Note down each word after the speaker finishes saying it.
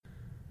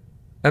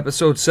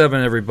Episode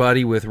 7,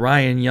 everybody, with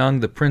Ryan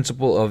Young, the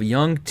principal of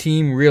Young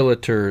Team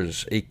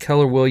Realtors, a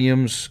Keller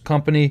Williams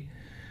company.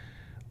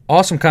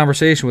 Awesome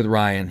conversation with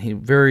Ryan. He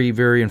very,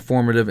 very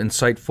informative,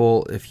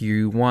 insightful. If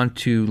you want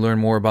to learn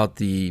more about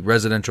the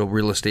residential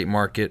real estate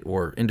market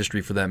or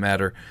industry for that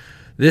matter,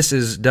 this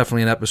is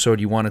definitely an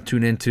episode you want to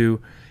tune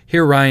into.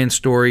 Hear Ryan's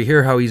story,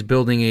 hear how he's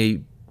building a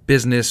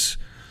business,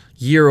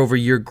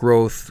 year-over-year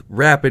growth,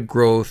 rapid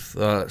growth.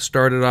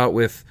 Started out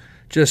with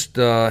just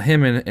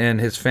him and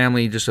his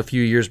family just a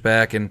few years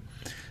back, and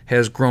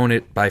has grown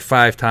it by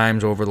 5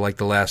 times over like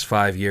the last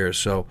 5 years.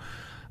 So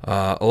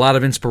a lot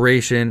of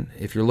inspiration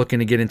if you're looking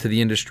to get into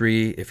the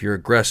industry, if you're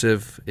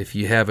aggressive, if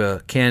you have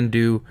a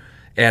can-do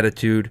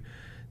attitude,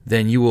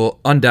 then you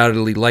will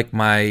undoubtedly like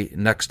my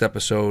next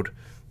episode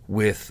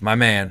with my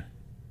man,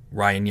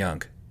 Ryan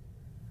Young.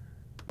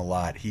 A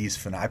lot.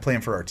 I play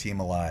him for our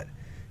team a lot.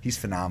 He's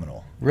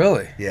phenomenal.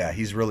 Really? Yeah,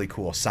 he's really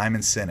cool.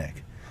 Simon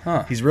Sinek.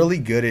 Huh. He's really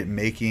good at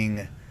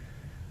making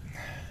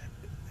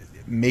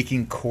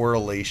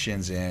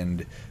correlations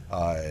and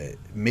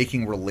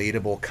making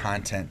relatable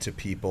content to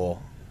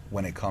people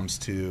when it comes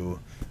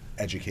to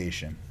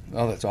education.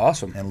 Oh, that's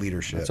awesome. And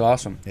leadership. That's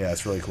awesome. Yeah,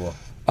 it's really cool.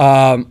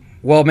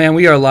 Well, man,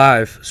 we are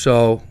live,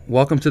 so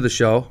welcome to the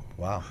show.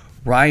 Wow.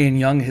 Ryan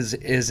Young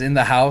is in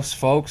the house,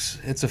 folks.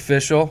 It's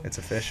official. It's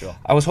official.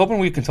 I was hoping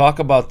we could talk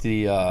about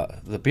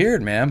the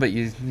beard, man, but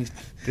you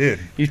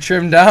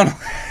trimmed down.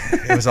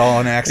 It was all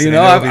an accident.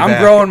 I'm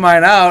growing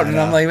mine out, and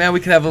I'm like, man, we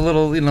could have a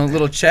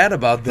little chat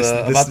about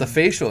the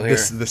facial here.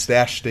 The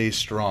stash stays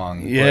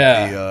strong.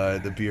 Yeah.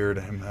 But the beard,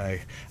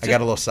 I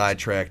got a little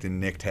sidetracked and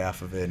nicked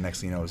half of it.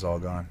 Next thing you know, it was all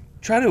gone.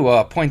 Try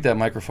to point that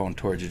microphone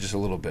towards you just a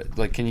little bit.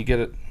 Like, can you get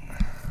it?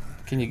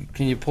 Can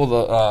you pull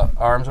the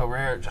arms over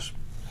here? Just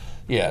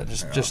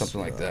something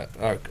like that.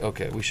 All right,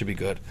 okay, we should be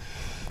good.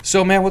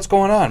 So, man, what's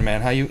going on,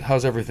 man?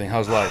 How's everything?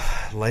 How's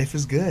life? Life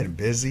is good.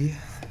 Busy,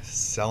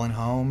 selling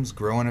homes,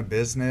 growing a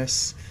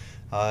business.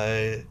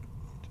 I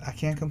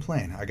can't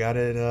complain. I got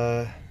it.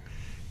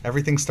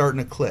 Everything's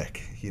starting to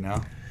click.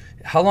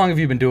 How long have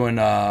you been doing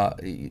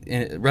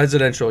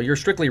residential? You're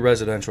strictly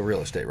residential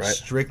real estate, right?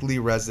 Strictly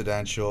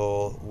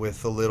residential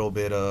with a little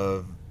bit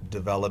of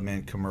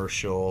development,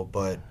 commercial,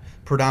 but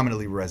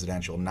predominantly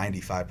residential.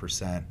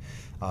 95%.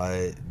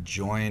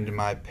 Joined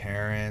my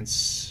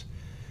parents,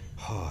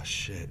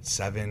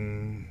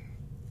 7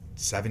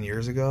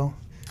 years ago.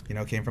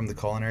 Came from the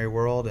culinary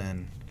world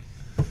and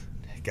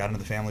got into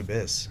the family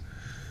biz.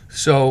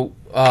 So,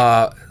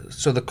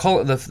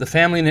 the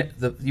family,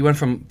 you went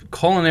from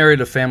culinary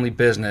to family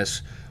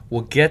business.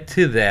 We'll get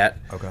to that.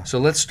 Okay. So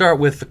let's start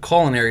with the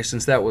culinary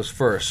since that was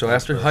first. So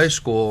after high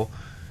school,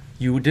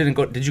 you didn't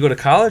go. Did you go to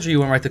college or you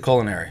went right to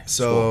culinary?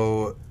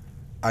 So,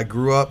 I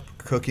grew up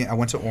cooking. I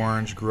went to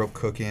Orange, grew up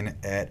cooking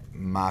at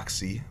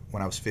Moxie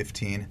when I was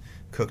 15,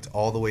 cooked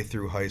all the way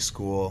through high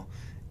school,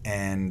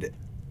 and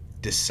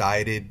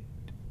decided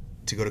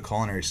to go to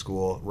culinary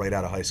school right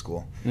out of high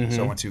school. Mm-hmm.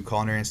 So I went to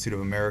Culinary Institute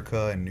of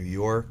America in New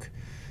York.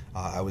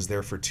 I was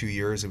there for 2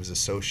 years. It was an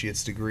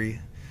associate's degree.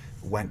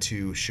 Went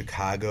to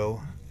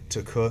Chicago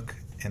to cook,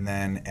 and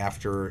then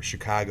after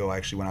Chicago, I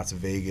actually went out to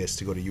Vegas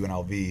to go to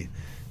UNLV.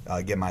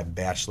 Get my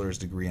bachelor's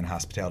degree in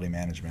hospitality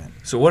management.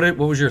 So what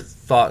was your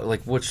thought?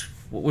 Like, what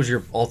was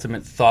your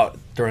ultimate thought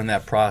during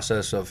that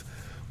process of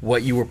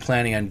what you were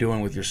planning on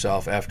doing with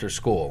yourself after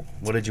school?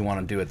 What did you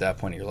want to do at that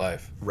point in your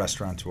life?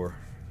 Restaurateur.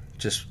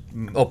 Just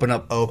open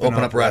up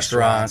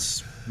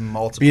restaurants.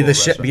 Multiple.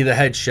 Be the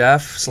head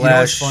chef /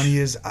 What's funny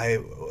is I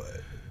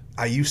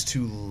used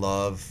to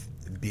love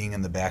being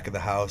in the back of the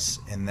house,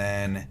 and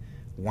then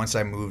once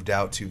I moved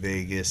out to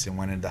Vegas and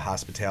went into the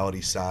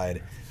hospitality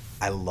side,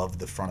 I love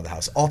the front of the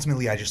house.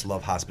 Ultimately, I just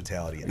love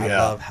hospitality. I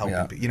love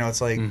helping people.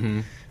 It's like,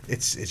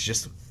 it's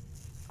just,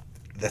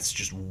 that's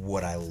just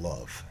what I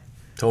love.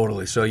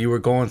 Totally. So you were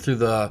going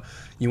through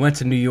you went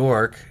to New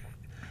York.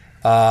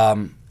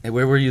 Where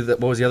were you?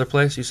 What was the other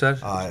place you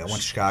said? I went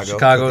to Chicago.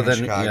 Chicago,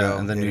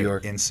 and then New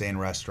York. Insane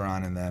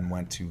restaurant, and then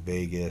went to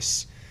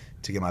Vegas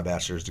to get my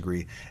bachelor's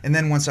degree. And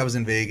then once I was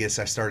in Vegas,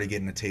 I started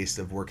getting a taste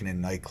of working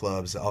in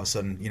nightclubs. All of a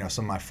sudden,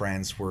 some of my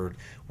friends were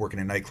working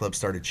in nightclubs,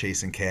 started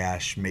chasing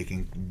cash,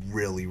 making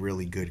really,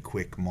 really good,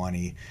 quick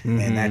money. Mm-hmm.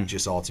 And that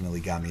just ultimately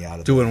got me out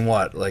of doing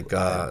what? Like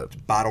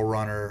bottle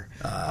runner,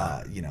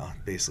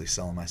 basically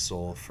selling my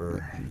soul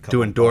for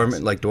doing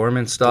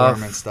dormant stuff,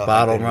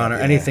 bottle runner,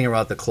 anything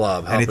about the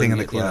club. Anything in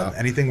the club.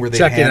 Anything where they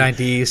checking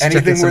IDs,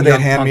 anything where they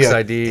hand me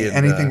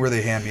anything where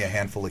they hand me a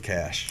handful of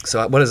cash.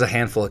 So what is a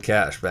handful of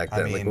cash back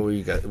then? What were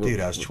you got? Dude,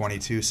 I was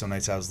 22. Some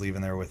nights I was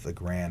leaving there with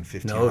 $1,000,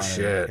 $1,500. No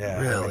shit. Yeah,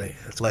 really?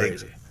 That's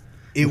crazy.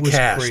 It was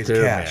cash crazy.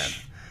 Too, cash.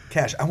 Man.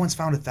 Cash. I once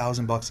found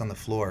 $1,000 on the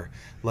floor.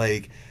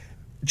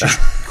 Just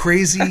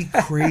crazy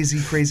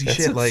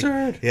shit.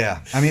 Absurd.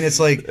 Yeah. I mean, it's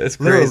like it's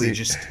literally crazy.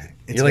 just.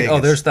 You're like,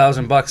 Vegas. There's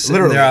 $1,000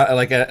 sitting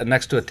there,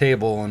 next to a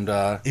table, and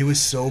it was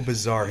so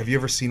bizarre. Have you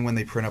ever seen when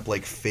they print up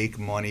fake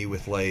money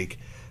with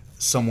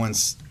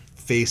someone's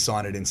face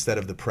on it instead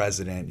of the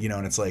president,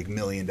 and it's $1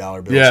 million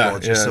bills? Well,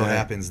 it just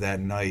happens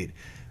that night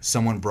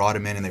someone brought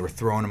him in and they were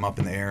throwing him up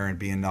in the air and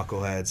being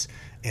knuckleheads.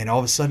 And all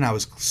of a sudden I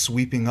was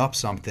sweeping up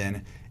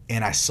something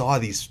and I saw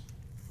these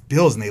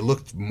bills and they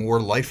looked more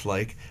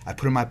lifelike. I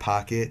put it in my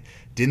pocket,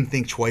 didn't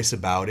think twice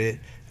about it.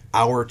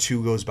 Hour or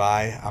two goes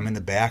by, I'm in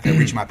the back, I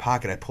reach my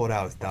pocket, I pull it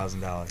out,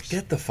 $1,000.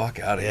 Get the fuck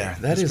out of Yeah,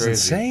 here. That is crazy.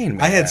 insane,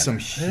 man. I had some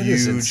That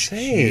is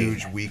insane.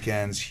 huge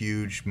weekends,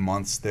 huge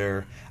months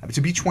there. I mean,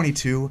 to be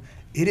 22,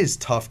 it is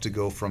tough to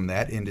go from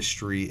that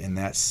industry in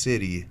that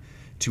city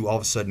to all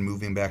of a sudden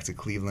moving back to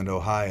Cleveland,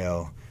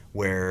 Ohio,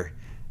 where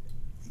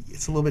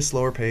it's a little bit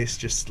slower pace,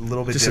 just a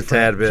little bit Just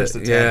different. a tad bit, Just a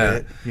tad yeah.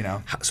 bit, you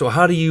know. So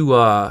how do you,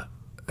 I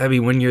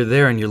mean, when you're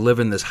there and you're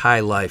living this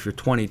high life, you're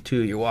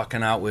 22, you're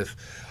walking out with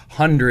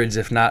hundreds,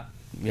 if not,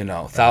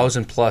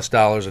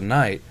 $1,000+ a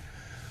night.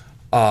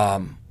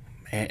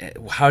 And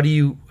how do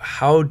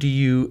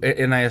you?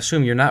 And I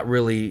assume you're not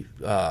really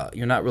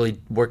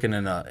working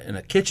in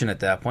a kitchen at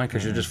that point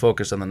because you're just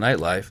focused on the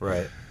nightlife.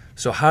 Right.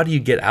 So how do you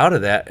get out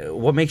of that?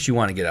 What makes you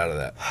want to get out of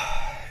that?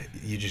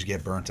 You just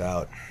get burnt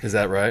out. Is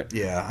that right?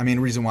 Yeah. I mean,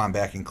 the reason why I'm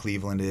back in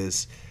Cleveland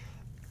is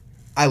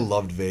I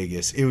loved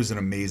Vegas. It was an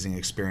amazing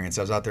experience.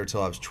 I was out there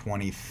till I was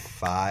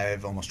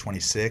 25, almost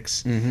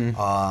 26.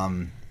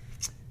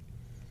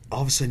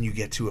 All of a sudden you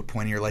get to a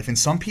point in your life, and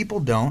some people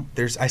don't.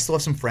 I still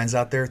have some friends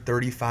out there,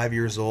 35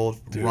 years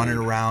old, running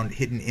around,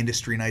 hitting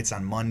industry nights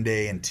on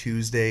Monday and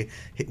Tuesday,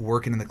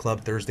 working in the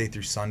club Thursday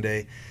through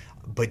Sunday.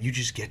 But you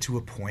just get to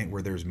a point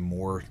where there's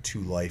more to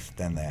life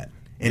than that.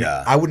 And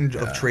I wouldn't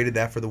have traded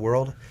that for the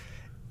world.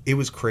 It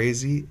was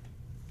crazy.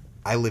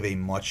 I live a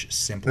much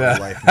simpler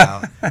life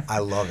now. I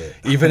love it.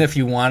 Even if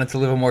you wanted to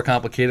live a more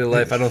complicated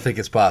life, I don't think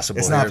it's possible.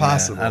 It's not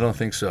possible. Man. I don't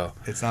think so.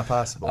 It's not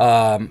possible.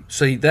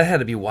 So that had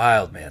to be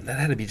wild, man. That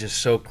had to be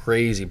just so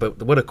crazy.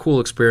 But what a cool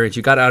experience.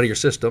 You got out of your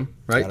system,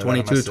 right?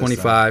 22,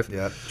 25.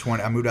 Yeah,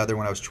 20. I moved out there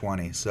when I was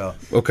 20. So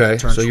okay,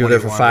 so you were there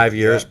for 5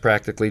 years,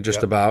 practically,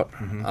 just about.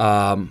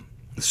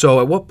 So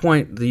at what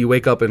point do you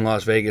wake up in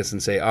Las Vegas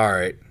and say, all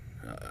right,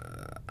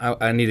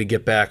 I need to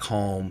get back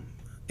home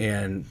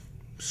and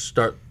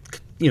start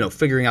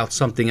figuring out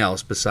something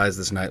else besides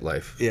this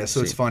nightlife? Yeah,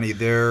 so it's funny.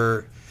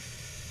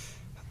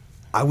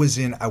 I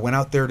went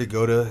out there to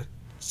go to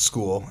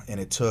school, and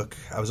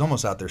I was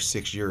almost out there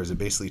 6 years. It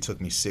basically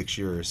took me 6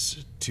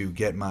 years to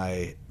get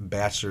my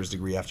bachelor's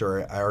degree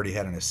after I already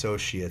had an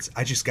associate's.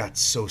 I just got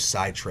so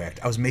sidetracked.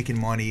 I was making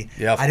money.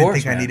 Yeah, I didn't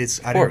think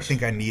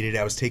I needed it.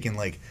 I was taking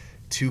like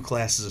 2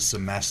 classes a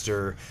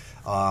semester.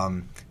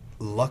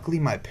 Luckily,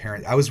 my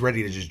parents, I was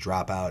ready to just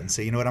drop out and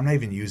say, you know what, I'm not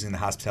even using the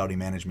hospitality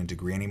management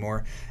degree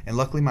anymore. And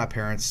luckily, my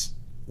parents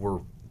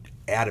were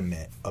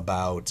adamant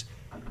about,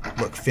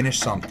 look, finish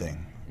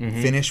something.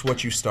 Finish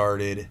what you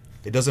started.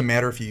 It doesn't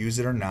matter if you use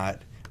it or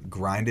not.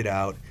 Grind it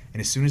out.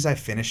 And as soon as I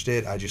finished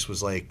it, I just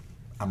was like,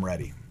 I'm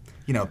ready.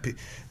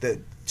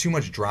 Too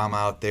much drama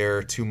out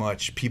there, too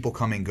much people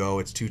come and go.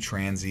 It's too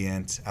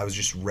transient. I was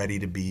just ready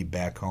to be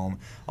back home.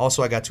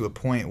 Also, I got to a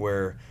point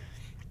where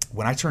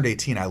when I turned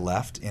 18, I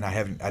left, and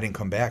I didn't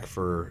come back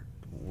for,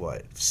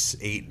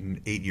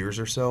 8 years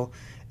or so.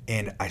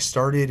 And I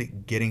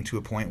started getting to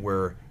a point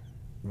where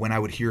when I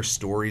would hear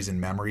stories and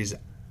memories,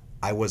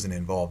 I wasn't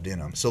involved in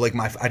them. So, like,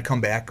 I'd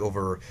come back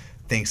over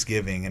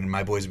Thanksgiving, and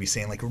my boys would be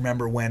saying, like,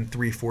 remember when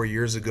 3-4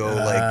 years ago,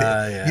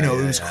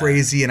 it was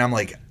crazy. And I'm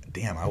like,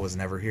 damn, I was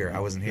never here.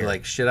 I wasn't here. You're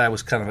like, shit, I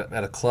was kind of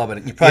at a club,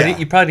 and you probably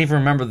didn't even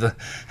remember the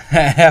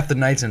half the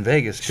nights in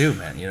Vegas too,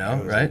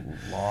 man. Right?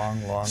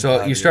 Long.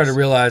 So you started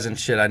realizing,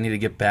 shit, I need to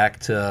get back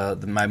to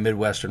my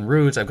Midwestern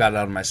roots. I've got it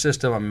out of my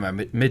system. I'm in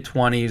my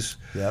mid-20s.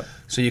 Yep.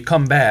 So you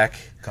come back.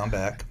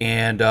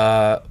 And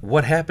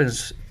what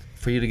happens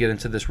for you to get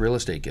into this real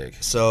estate gig?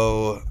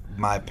 So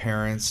my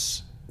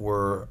parents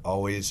were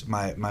always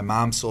my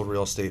mom sold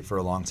real estate for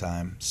a long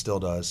time, still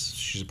does.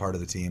 She's a part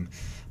of the team.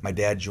 My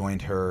dad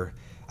joined her.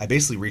 I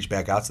basically reached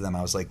back out to them.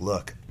 I was like,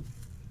 look,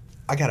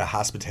 I got a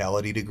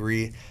hospitality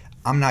degree.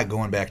 I'm not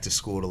going back to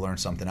school to learn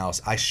something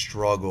else. I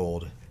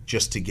struggled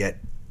just to get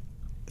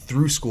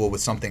through school with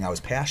something I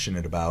was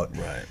passionate about.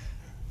 Right.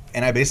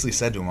 And I basically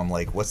said to him, I'm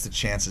like, what's the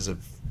chances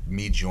of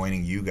me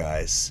joining you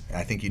guys? And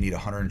I think you need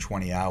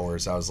 120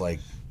 hours. I was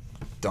like,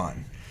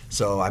 done.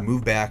 So I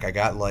moved back. I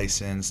got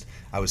licensed.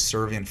 I was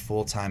serving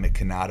full-time at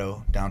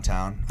Canado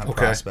downtown on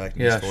Prospect.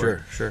 Yeah,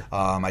 sure.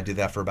 I did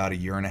that for about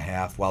 1.5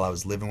 years while I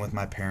was living with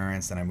my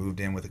parents. Then I moved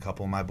in with a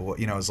couple of my boys.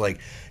 It was like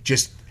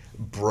just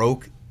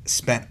broke,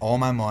 spent all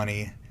my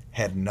money,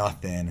 had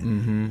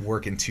nothing,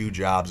 working 2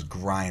 jobs,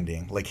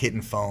 grinding, like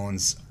hitting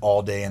phones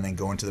all day and then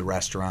going to the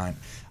restaurant.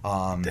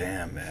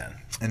 Damn, man.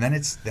 And then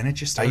it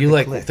just started Are you to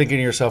like click. thinking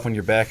to yourself when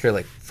you're back here,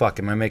 like, fuck,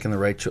 am I making the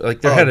right choice?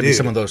 Like, there had to be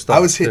some of those thoughts.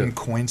 I was hitting too.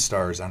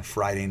 Coinstars on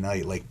Friday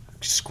night, like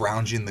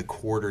scrounging the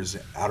quarters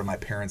out of my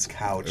parents'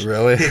 couch.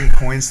 Really? Hitting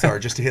Coinstar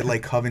just to hit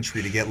like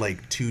Coventry to get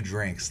like 2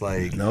 drinks.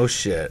 Like, no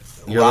shit.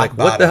 You're like,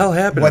 what the hell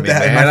happened to me,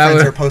 man? My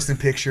friends are posting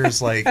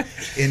pictures like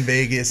in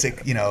Vegas,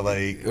 like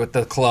with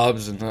the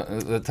clubs and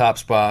the top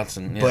spots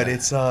and. Yeah. But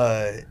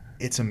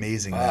it's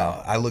amazing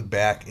now. I look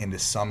back into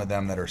some of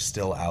them that are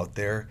still out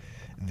there.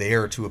 They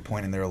are to a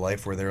point in their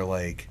life where they're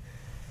like,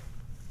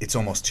 it's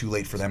almost too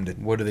late for them to.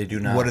 What do they do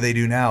now? What do they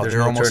do now? There's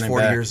they're no almost turning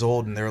 40 back. years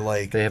old, and they're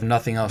like They have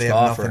nothing else they to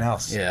have offer. nothing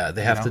else. Yeah,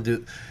 they you have know? to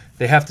do.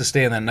 They have to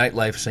stay in that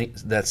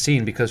nightlife that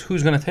scene because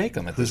who's going to take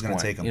them at Who's this gonna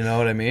point? take 'em? You know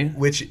what I mean?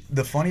 Which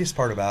the funniest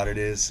part about it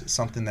is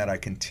something that I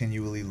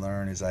continually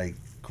learn as I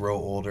grow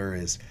older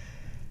is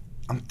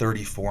I'm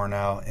 34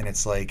 now, and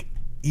it's like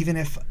even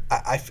if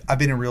I've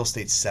been in real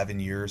estate 7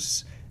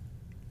 years,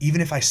 even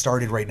if I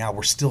started right now,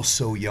 we're still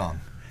so young.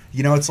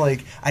 You know, it's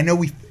like I know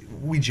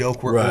we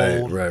joke we're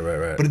old, Right.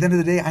 but at the end of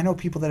the day, I know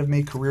people that have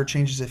made career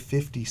changes at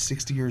 50,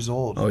 60 years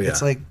old. Oh, yeah.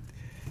 It's like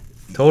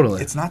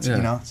Totally. it's not Yeah.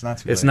 you know it's not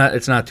too late.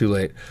 It's not too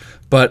late,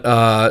 but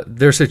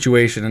their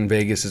situation in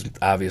Vegas is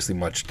obviously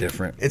much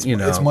different. It's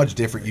much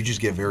different. You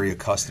just get very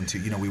accustomed to.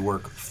 We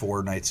work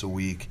 4 nights a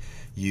week.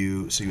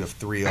 So you have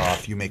 3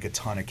 off. You make a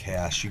ton of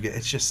cash.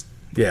 It's just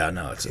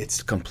it's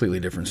a completely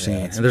different scene,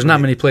 it's and there's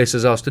not many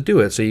places else to do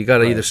it. So you got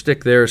to Right. either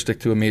stick there or stick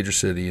to a major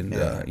city, and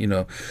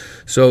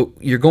So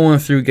you're going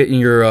through getting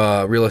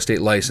your real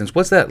estate license.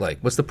 What's that like?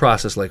 What's the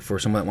process like for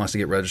someone that wants to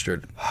get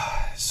registered?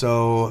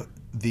 So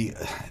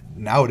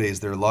nowadays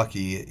they're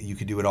lucky you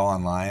could do it all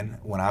online.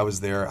 When I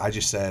was there, I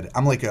just said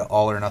I'm like an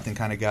all or nothing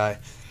kind of guy.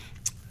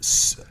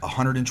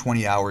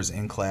 120 hours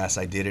in class.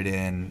 I did it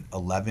in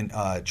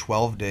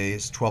 12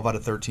 days, 12 out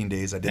of 13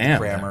 days. I did the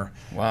crammer.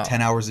 Man. Wow.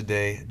 10 hours a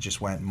day. Just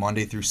went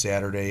Monday through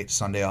Saturday,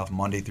 Sunday off.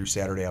 Monday through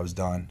Saturday, I was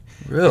done.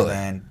 Really? And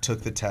then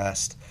took the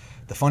test.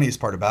 The funniest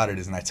part about it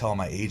is, and I tell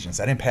my agents,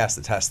 I didn't pass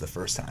the test the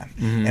first time.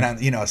 Mm-hmm.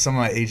 And some of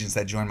my agents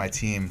that joined my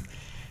team,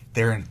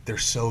 they're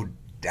so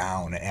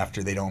down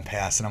after they don't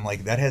pass, and I'm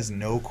like, that has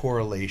no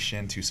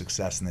correlation to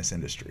success in this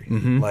industry.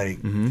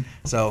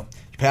 So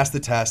you pass the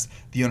test.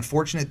 The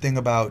unfortunate thing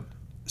about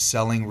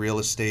selling real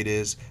estate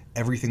is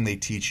everything they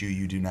teach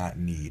you do not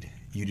need,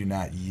 you do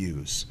not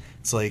use.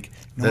 It's like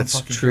That's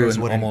one fucking true cares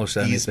in what almost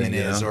an anything, easement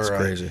is, it's or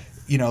crazy.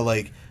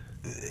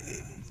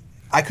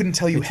 I couldn't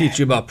tell you. They teach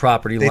you about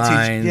property They teach-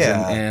 lines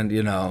yeah. and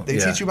They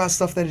teach you about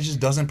stuff that it just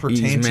doesn't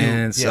pertain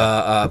easements, to.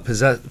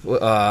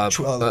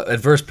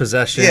 adverse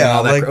possession, Yeah, and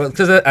all that.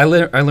 Because I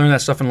learned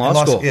that stuff in law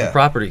school, yeah.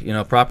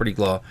 property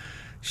law,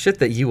 shit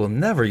that you will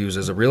never use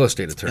as a real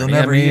estate attorney. You'll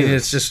never use.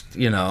 It's just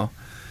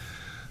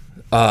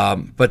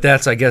but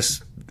that's I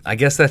guess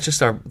that's just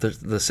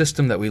the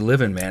system that we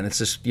live in, man. It's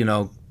just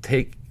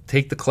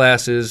take the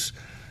classes.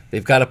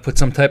 They've got to put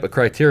some type of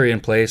criteria in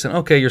place, and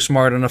okay, you're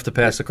smart enough to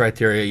pass the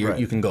criteria. Right.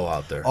 You can go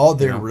out there. All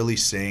they're really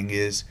saying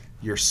is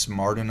you're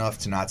smart enough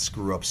to not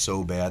screw up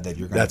so bad that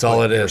you're going That's to all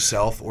put it is.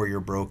 yourself or your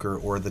broker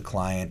or the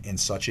client in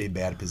such a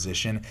bad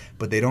position.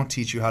 But they don't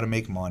teach you how to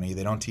make money.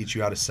 They don't teach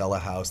you how to sell a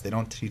house. They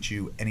don't teach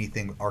you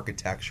anything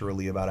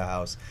architecturally about a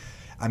house.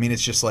 I mean,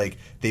 it's just like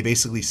they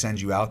basically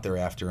send you out there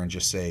after and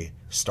just say,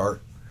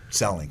 start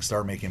selling,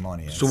 start making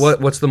money. So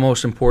what's the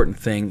most important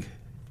thing,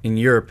 in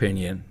your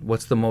opinion?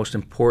 What's the most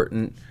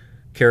important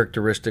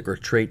characteristic or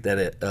trait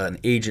that an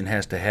agent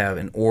has to have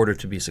in order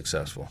to be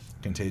successful?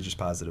 Contagious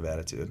positive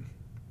attitude.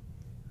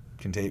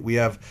 We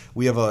have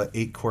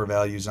 8 core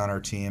values on our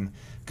team.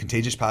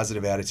 Contagious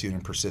positive attitude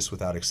and persist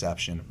without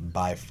exception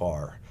by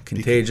far.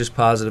 Contagious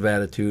positive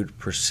attitude,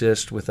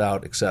 persist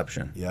without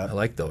exception. Yeah, I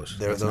like those.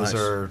 Those Nice.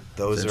 are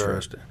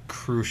interesting.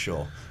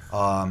 crucial.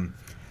 I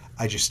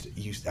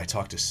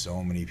talk to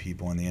so many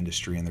people in the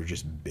industry and they're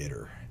just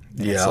bitter.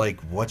 And Yeah. It's like,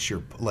 what's the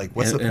And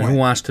point? who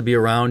wants to be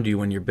around you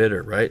when you're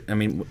bitter, right? I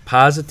mean,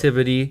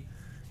 positivity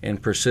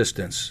and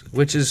persistence,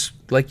 which is,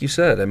 like you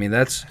said, I mean,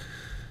 that's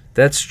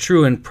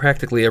true in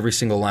practically every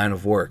single line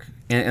of work.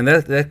 And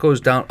that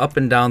goes down, up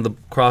and down,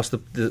 across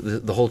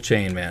the whole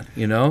chain, man,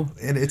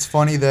 And it's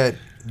funny that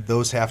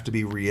those have to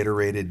be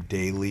reiterated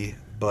daily,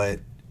 but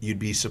you'd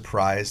be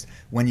surprised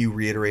when you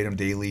reiterate them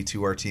daily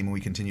to our team and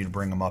we continue to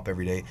bring them up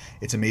every day.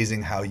 It's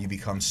amazing how it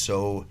becomes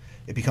so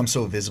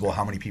visible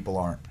how many people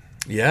aren't.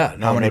 Yeah,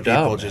 How many no doubt,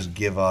 people man. just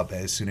give up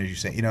as soon as you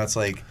say, it's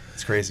like,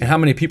 it's crazy. And how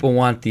many people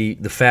want the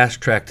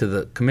fast track to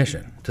the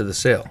commission, to the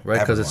sale, right?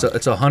 Because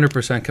it's a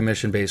 100%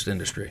 commission-based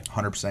industry.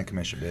 100%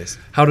 commission based.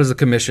 How does the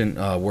commission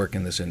work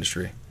in this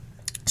industry?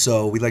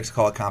 So we like to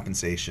call it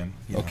compensation.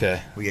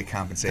 Okay. We get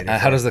compensated.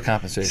 How does the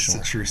compensation It's a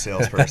work? true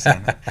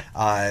salesperson.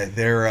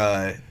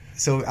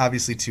 So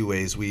obviously 2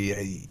 ways.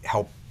 We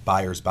help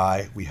buyers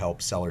buy. We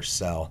help sellers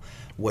sell.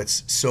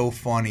 What's so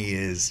funny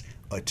is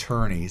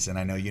attorneys, and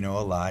I know you know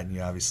a lot, and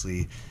you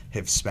obviously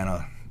have spent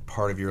a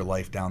part of your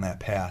life down that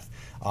path.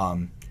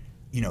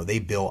 They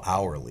bill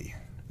hourly.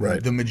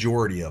 Right. The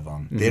majority of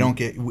them. They don't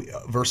get,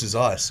 versus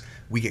us,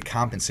 we get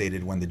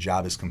compensated when the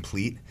job is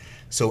complete.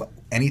 So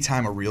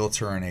anytime a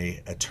realtor and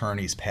a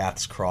attorney's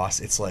paths cross,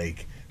 it's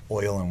like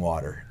oil and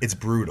water. It's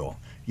brutal.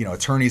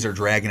 Attorneys are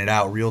dragging it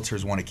out.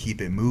 Realtors want to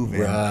keep it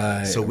moving,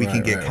 so we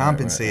can get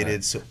compensated.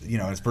 Right. So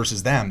it's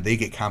versus them, they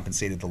get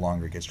compensated the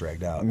longer it gets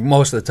dragged out.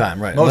 Most of the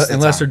time, right. Most of the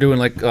Unless time. they're doing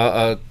like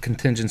a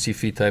contingency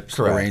fee type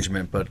Correct.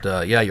 arrangement. But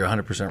yeah, you're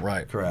 100%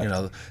 right. Correct.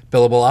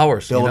 Billable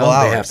hours. Billable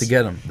They hours. have to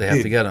get them. They have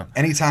Dude, to get them.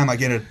 Anytime I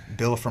get a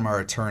bill from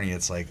our attorney,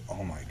 it's like,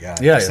 oh my god.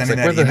 Yeah, it's Sending like,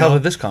 that where the hell email.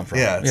 did this come from?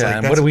 Yeah, it's like,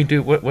 and what do we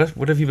do?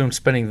 What have you been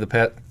spending the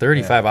past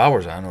 35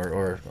 hours on,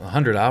 or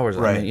 100 hours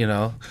on? Right. I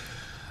mean,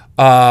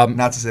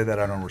 Not to say that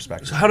I don't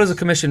respect So it. how does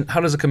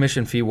a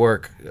commission fee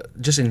work,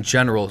 just in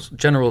general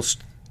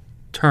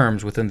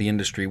terms within the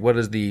industry? What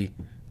is the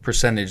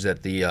percentage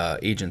that the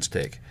agents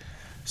take?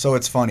 So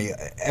it's funny.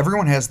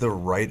 Everyone has the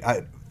right.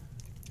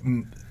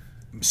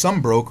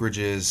 Some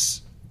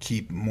brokerages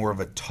keep more of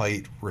a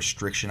tight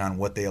restriction on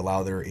what they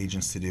allow their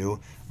agents to do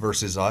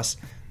versus us.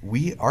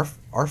 We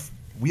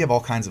have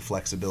all kinds of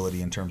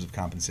flexibility in terms of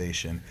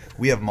compensation.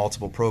 We have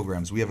multiple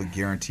programs. We have a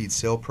guaranteed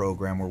sale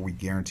program where we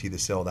guarantee the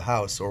sale of the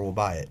house or we'll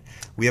buy it.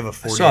 We have a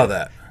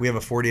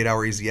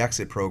 48-hour easy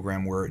exit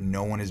program where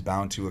no one is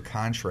bound to a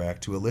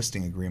contract, to a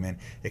listing agreement.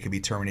 It could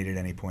be terminated at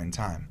any point in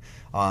time.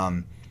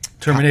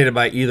 Terminated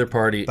by either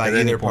party. By at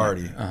any either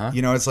point. party.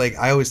 You know, it's like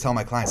I always tell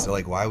my clients, they're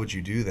like, why would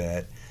you do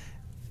that?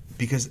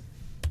 Because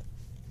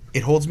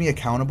it holds me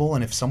accountable,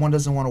 and if someone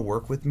doesn't want to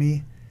work with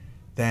me,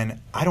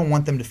 then I don't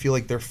want them to feel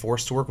like they're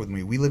forced to work with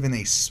me. We live in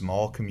a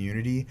small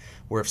community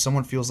where if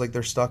someone feels like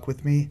they're stuck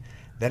with me,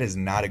 that is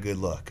not a good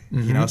look.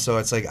 You know, so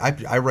it's like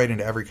I write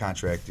into every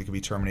contract it could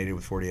be terminated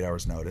with 48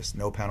 hours notice,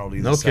 no penalty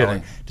to the seller.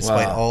 Kidding.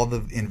 Despite Wow. all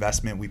the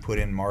investment we put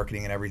in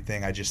marketing and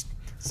everything,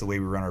 it's the way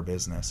we run our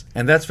business.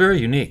 And that's very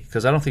unique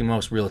because I don't think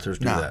most realtors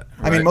do No. that.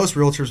 I mean, right? most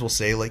realtors will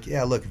say, like,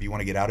 yeah, look, if you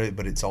want to get out of it,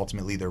 but it's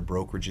ultimately their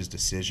brokerage's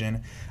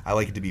decision. I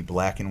like it to be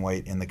black and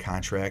white in the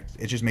contract.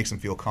 It just makes them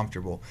feel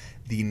comfortable.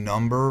 The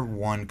number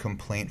one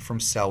complaint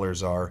from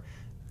sellers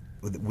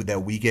that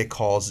we get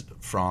calls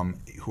from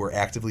who are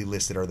actively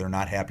listed are they're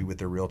not happy with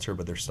their realtor,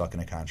 but they're stuck in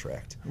a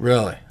contract.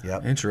 Really?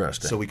 Yep.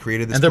 Interesting. So we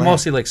created this and they're plan.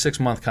 mostly like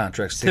 6-month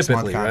contracts, 6-month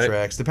typically,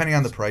 contracts, depending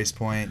on the price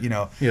point. You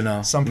know,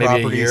 maybe some a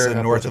properties year,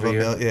 north of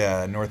upwards of a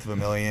year. north of $1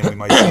 million, we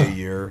might say a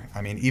year.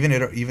 I mean, even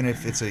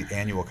if it's an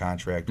annual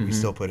contract, we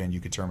still put in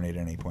you could terminate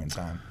at any point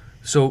in time.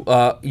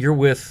 So you're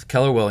with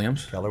Keller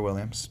Williams. Keller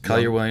Williams,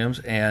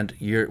 And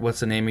what's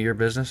the name of your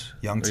business?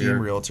 Young Or Team your-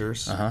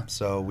 Realtors. Uh-huh.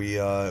 So we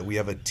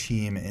have a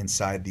team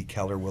inside the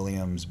Keller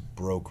Williams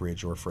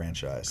brokerage or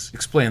franchise.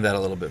 Explain that a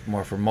little bit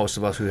more for most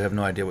of us who have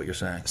no idea what you're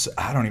saying. So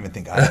I don't even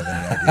think I have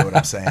any idea what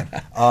I'm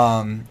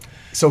saying.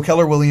 So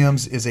Keller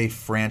Williams is a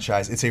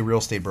franchise. It's a real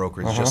estate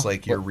brokerage, just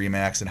like your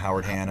Remax and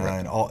Howard Hanna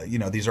and all. You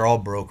know, these are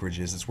all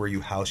brokerages. It's where you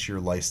house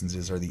your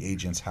licenses or the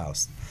agent's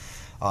house.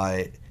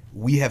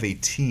 We have a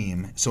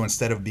team. So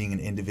instead of being an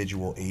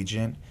individual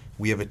agent,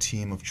 we have a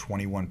team of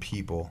 21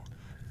 people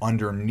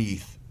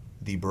underneath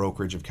the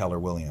brokerage of Keller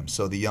Williams.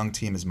 So the Young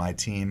Team is my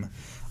team.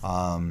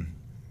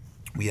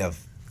 We have.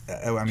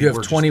 You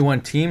have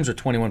 21 teams or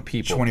 21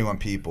 people? 21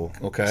 people.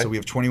 Okay. So we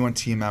have 21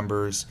 team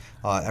members,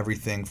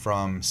 everything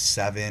from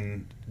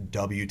 7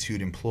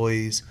 W-2'd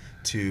employees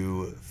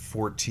to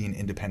 14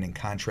 independent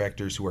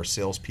contractors who are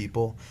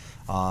salespeople.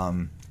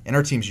 And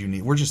our team's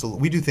unique.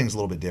 We do things a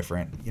little bit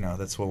different. You know,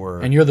 that's what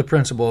we're. And you're the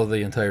principal of the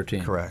entire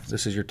team? Correct.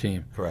 This is your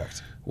team?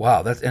 Correct.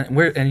 Wow.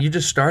 And you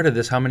just started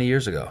this how many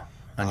years ago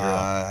on your own?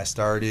 I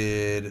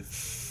started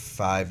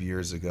 5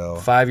 years ago.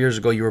 5 years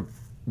ago, you were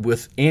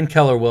within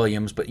Keller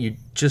Williams, but you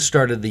just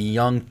started the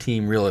Young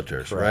Team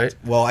Realtors, Correct. right?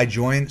 Well, I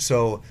joined.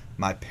 So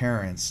my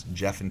parents,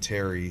 Jeff and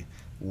Terry,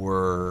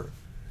 were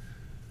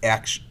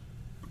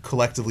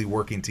collectively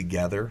working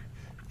together,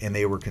 and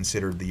they were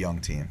considered the Young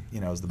Team.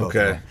 You know, as the both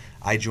of them.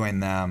 I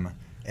joined them,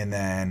 and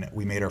then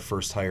we made our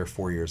first hire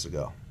 4 years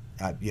ago.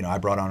 I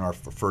brought on our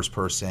first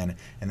person,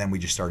 and then we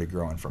just started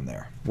growing from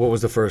there. What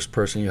was the first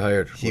person you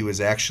hired? He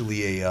was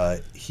actually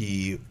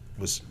he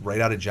was right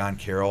out of John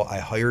Carroll. I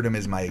hired him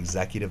as my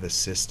executive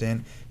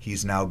assistant.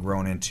 He's now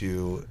grown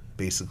into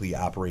basically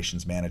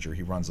operations manager.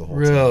 He runs the whole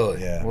team.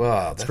 Really? Yeah.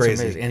 Wow, It's that's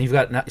crazy. amazing. And you've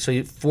got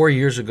 4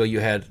 years ago you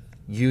had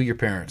your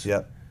parents.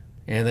 Yep.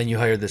 And then you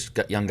hired this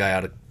young guy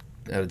out of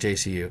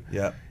JCU.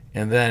 Yep.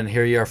 And then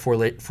here you are 4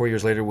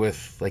 years later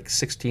with like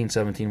 16,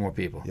 17 more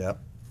people. Yep.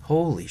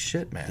 Holy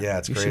shit, man! Yeah,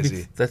 it's You should be-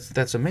 crazy.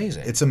 That's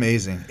amazing. It's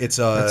amazing. It's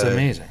That's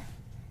amazing.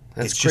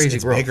 That's it's crazy just,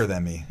 it's growth. bigger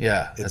than me.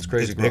 Yeah, that's It's-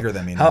 crazy. it's growth. bigger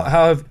than me now.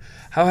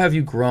 How have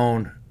you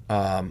grown?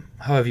 How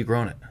have you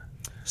grown it?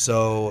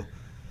 So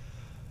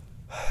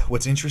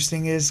what's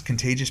interesting is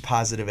contagious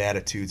positive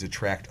attitudes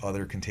attract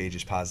other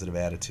contagious positive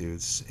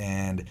attitudes.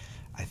 And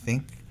I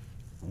think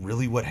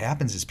really what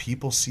happens is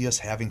people see us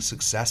having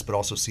success, but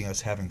also see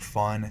us having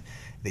fun.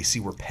 They see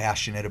we're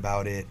passionate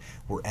about it,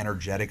 we're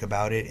energetic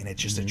about it, and it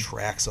just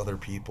attracts other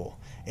people.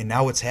 And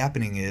now what's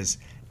happening is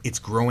it's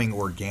growing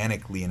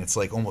organically, and it's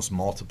like almost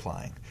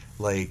multiplying.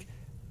 Like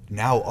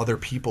now other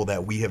people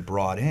that we have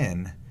brought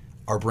in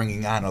are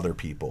bringing on other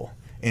people.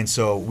 And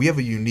so we have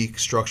a unique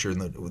structure.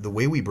 And the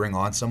way we bring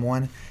on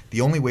someone,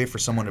 the only way for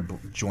someone to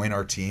join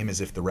our team is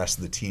if the rest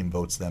of the team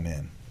votes them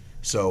in.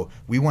 So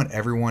we want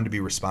everyone to be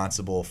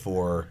responsible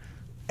for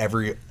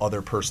every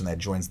other person that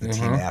joins the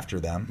team after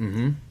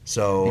them.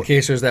 So In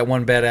case there's that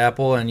one bad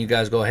apple, and you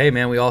guys go, "Hey,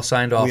 man, we all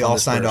signed off. we on all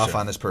this signed person." off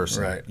on this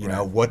person. Right, You right.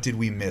 know, what did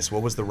we miss?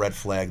 What was the red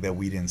flag that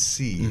we didn't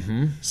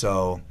see?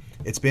 So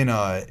it's been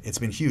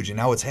huge. And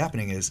now what's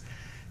happening is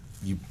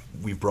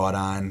we've brought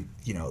on,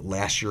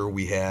 last year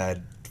we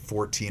had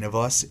 14 of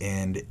us,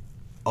 and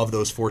of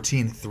those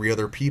 14, 3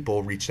 other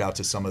people reached out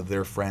to some of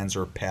their friends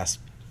or past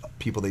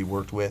people they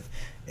worked with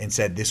and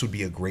said this would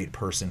be a great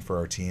person for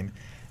our team.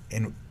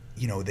 And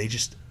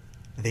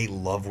they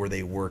love where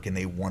they work and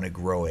they want to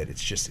grow it.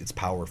 It's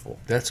powerful.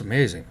 That's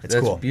amazing. It's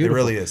That's cool. Beautiful. It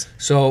really is.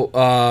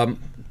 So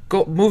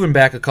moving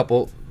back a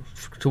couple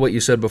to what you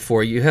said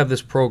before, you have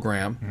this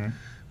program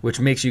which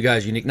makes you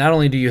guys unique. Not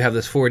only do you have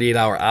this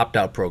 48-hour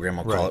opt-out program,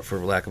 I'll call it for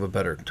lack of a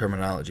better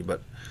terminology,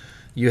 but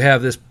you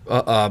have this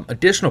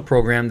additional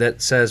program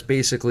that says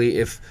basically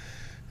if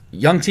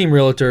Young Team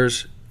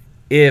Realtors,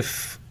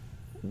 if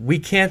we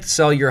can't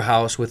sell your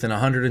house within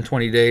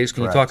 120 days,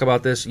 can you talk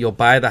about this? You'll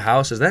buy the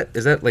house. Is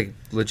that like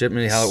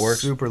legitimately how it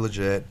works? Super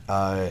legit.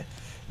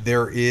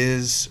 There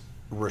is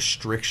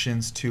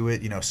restrictions to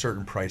it,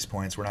 certain price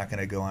points. We're not going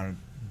to go on and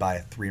buy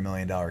a $3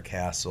 million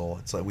castle.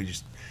 It's like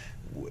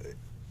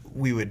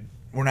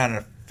we're not in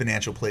a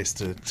financial place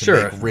to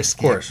make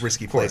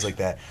risky plays like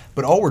that.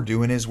 But all we're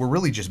doing is we're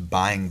really just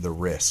buying the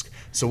risk.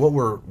 So what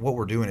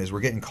we're doing is we're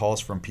getting calls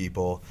from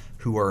people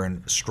who are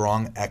in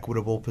strong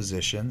equitable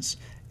positions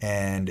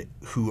and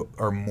who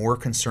are more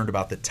concerned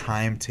about the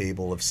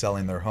timetable of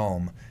selling their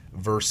home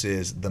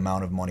versus the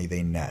amount of money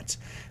they net.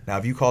 Now,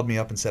 if you called me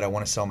up and said, I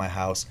want to sell my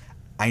house,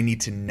 I need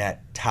to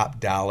net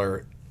top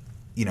dollar,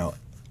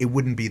 it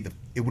wouldn't be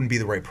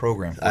the right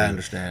program for you. I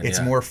understand.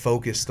 It's more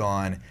focused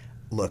on,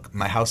 look,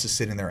 my house is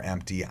sitting there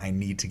empty. I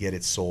need to get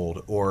it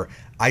sold. Or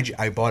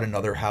I bought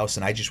another house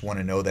and I just want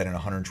to know that in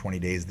 120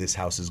 days this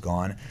house is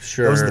gone.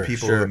 Sure. Those are the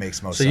people who it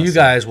makes most sense. So you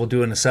guys will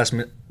do an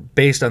assessment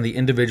based on the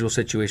individual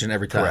situation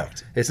every time.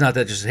 Correct. It's not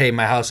that just, hey,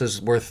 my house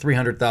is worth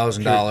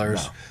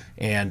 $300,000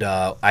 and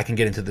I can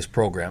get into this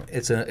program.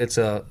 It's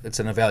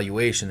an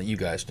evaluation that you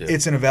guys do.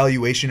 It's an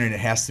evaluation, and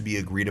it has to be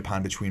agreed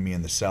upon between me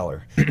and the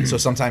seller. So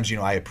sometimes,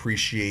 I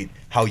appreciate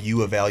how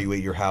you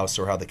evaluate your house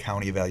or how the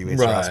county evaluates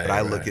your house, but I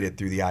look at it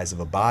through the eyes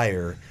of a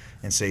buyer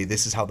and say,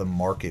 this is how the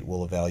market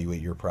will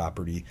evaluate your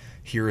property.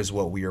 Here is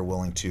what we are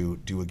willing to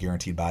do a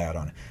guaranteed buyout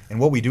on. And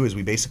what we do is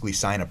we basically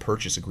sign a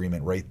purchase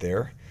agreement right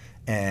there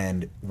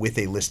and with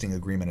a listing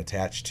agreement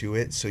attached to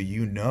it, so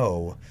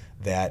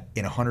that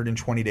in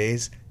 120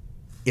 days,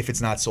 if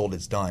it's not sold,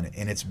 it's done.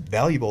 And it's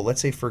valuable.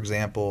 Let's say, for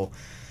example,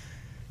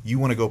 you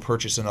want to go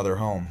purchase another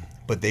home,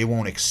 but they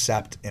won't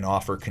accept an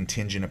offer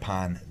contingent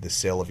upon the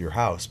sale of your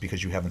house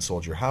because you haven't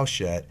sold your house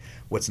yet.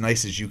 What's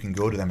nice is you can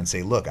go to them and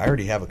say, look, I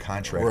already have a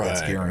contract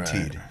that's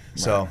guaranteed.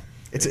 So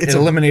it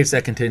eliminates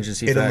that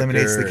contingency factor. It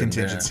eliminates the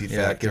contingency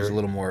factor. It gives a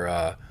little more,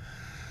 a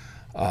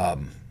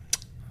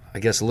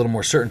little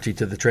more certainty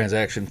to the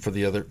transaction for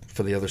the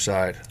other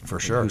side. For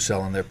sure. Who's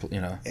selling their,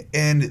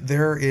 And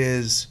there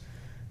is...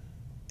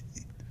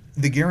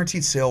 The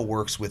guaranteed sale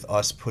works with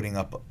us putting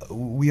up.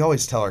 We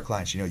always tell our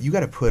clients, you got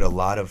to put a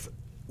lot of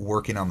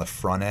work in on the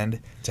front end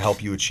to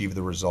help you achieve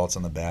the results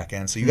on the back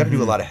end. So you got to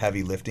do a lot of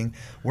heavy lifting.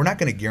 We're not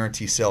going to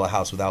guarantee sell a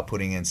house without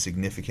putting in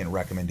significant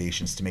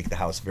recommendations to make the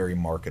house very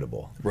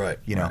marketable. Right.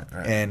 Right.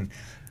 And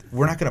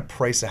we're not going to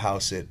price a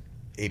house at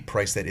a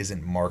price that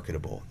isn't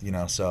marketable.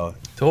 So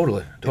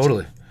totally.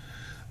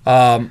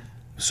 So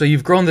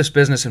you've grown this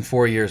business in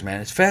 4 years,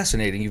 man. It's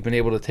fascinating. You've been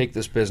able to take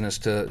this business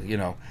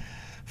to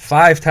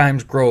 5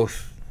 times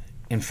growth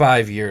in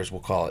 5 years,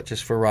 we'll call it,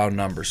 just for round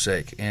numbers'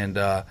 sake, and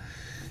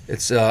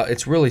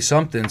it's really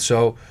something.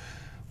 So,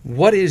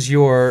 what is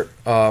your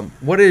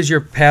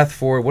path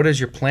forward? What is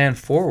your plan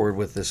forward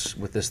with this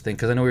thing?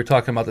 Because I know we were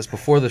talking about this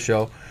before the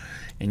show,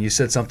 and you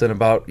said something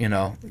about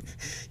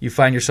you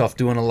find yourself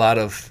doing a lot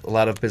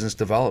of business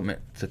development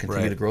to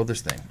continue to grow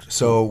this thing.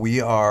 So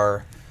we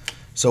are.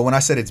 So when I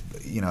said it's,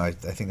 I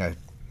think I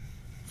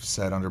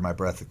said under my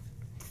breath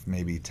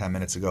maybe 10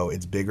 minutes ago,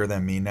 it's bigger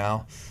than me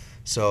now.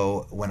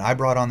 So when I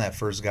brought on that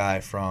first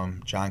guy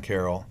from John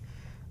Carroll,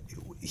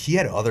 he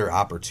had other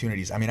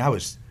opportunities. I mean, I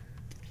was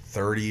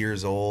 30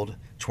 years old,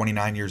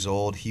 29 years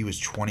old. He was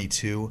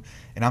 22.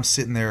 And I'm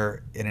sitting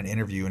there in an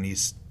interview, and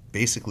he's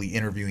basically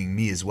interviewing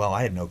me as well.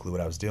 I had no clue what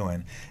I was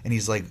doing. And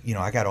he's like,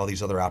 I got all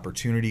these other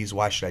opportunities.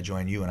 Why should I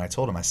join you? And I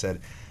told him, I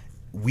said,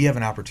 we have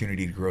an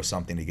opportunity to grow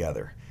something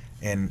together.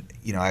 And,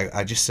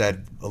 I just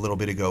said a little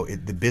bit ago,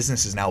 the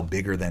business is now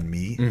bigger than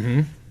me.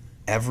 Mm-hmm.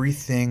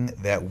 Everything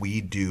that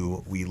we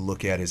do, we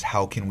look at is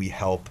how can we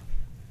help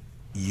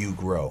you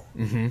grow?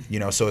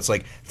 Mm-hmm. So it's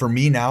like, for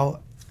me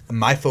now,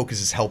 my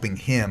focus is helping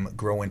him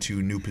grow into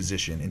a new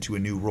position, into a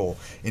new role,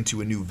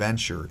 into a new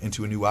venture,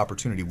 into a new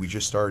opportunity. We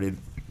just started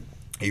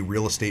a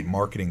real estate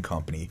marketing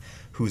company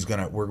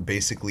we're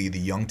basically, the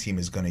Young Team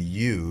is going to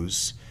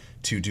use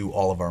to do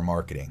all of our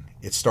marketing.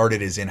 It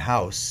started as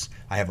in-house.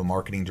 I have a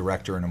marketing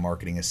director and a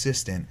marketing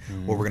assistant.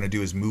 Mm-hmm. What we're going to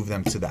do is move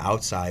them to the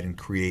outside and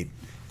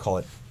call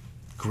it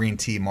green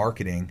tea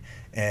marketing.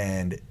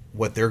 And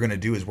what they're going to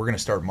do is we're going to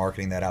start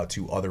marketing that out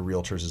to other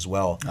realtors as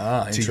well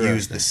to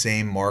use the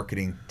same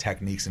marketing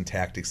techniques and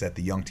tactics that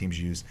the Young Teams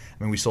use.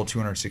 I mean, we sold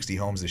 260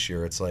 homes this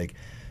year. It's like,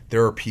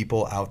 there are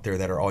people out there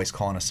that are always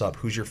calling us up.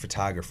 Who's your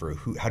photographer?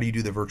 How do you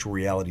do the virtual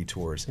reality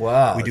tours?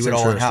 Wow. We do it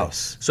all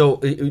in-house. So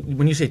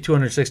when you say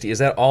 260, is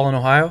that all in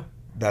Ohio?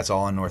 That's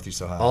all in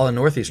Northeast Ohio. All in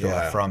Northeast Yeah,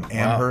 Ohio. from Wow.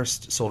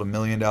 Amherst, sold $1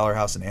 million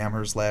house in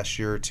Amherst last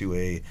year to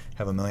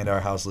have $1 million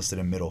house listed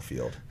in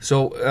Middlefield.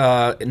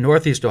 So in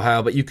Northeast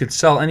Ohio, but you could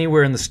sell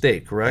anywhere in the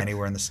state, correct?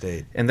 Anywhere in the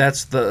state. And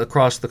that's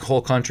across the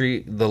whole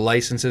country. The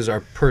licenses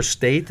are per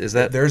state. Is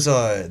that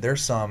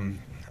There's some,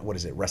 what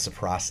is it,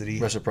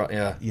 reciprocity?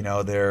 Yeah. You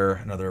know, they're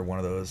another one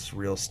of those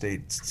real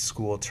estate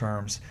school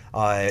terms.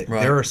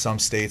 There are some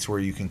states where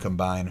you can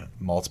combine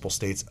multiple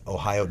states.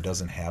 Ohio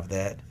doesn't have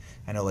that.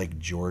 I know, like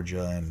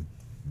Georgia and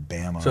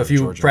Bama. So if you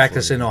Georgia,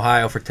 practice Florida. in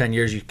Ohio for 10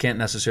 years, you can't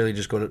necessarily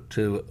just go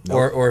to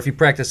Nope. or if you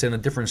practice in a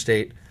different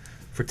state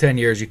for 10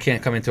 years, you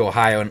can't come into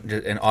Ohio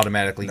and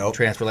automatically Nope.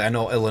 transfer. Like I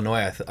know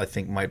Illinois, I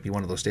think might be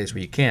one of those states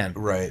where you can.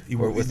 Right.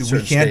 Or with We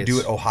certain can't do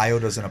states. it. Ohio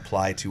doesn't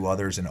apply to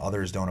others, and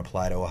others don't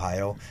apply to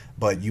Ohio.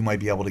 But you might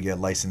be able to get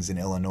licensed in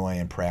Illinois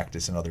and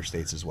practice in other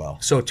states as well.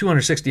 So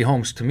 260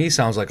 homes to me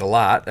sounds like a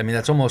lot. I mean,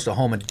 that's almost a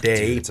home a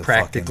day, Dude, it's a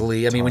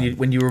practically. I fucking mean, ton.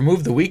 when you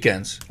remove the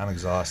weekends, I'm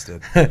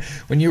exhausted.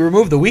 when you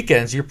remove the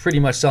weekends, you're pretty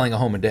much selling a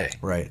home a day.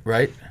 Right.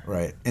 Right?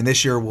 Right. And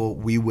this year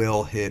we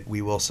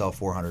will sell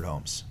 400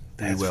 homes.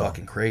 That's we will.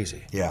 fucking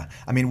crazy. Yeah.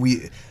 I mean,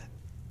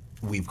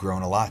 we've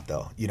grown a lot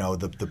though. You know,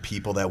 the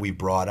people that we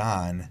brought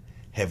on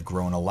have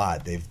grown a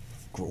lot.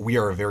 We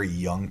are a very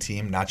young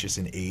team, not just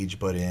in age,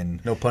 but in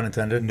No pun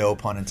intended. no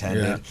pun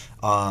intended.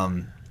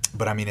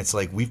 But I mean, it's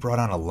like we've brought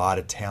on a lot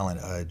of talent.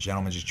 A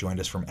gentleman just joined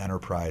us from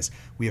Enterprise.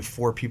 We have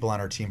 4 people on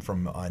our team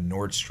from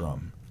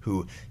Nordstrom.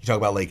 Who you talk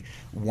about, like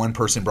one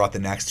person brought the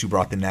next, who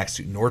brought the next.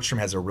 Nordstrom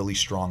has a really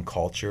strong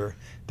culture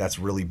that's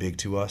really big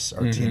to us.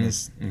 Our team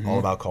is all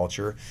about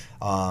culture.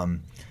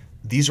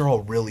 These are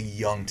all really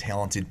young,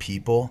 talented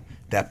people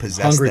that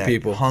possess Hungry that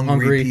people.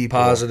 hungry people,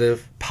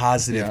 Positive.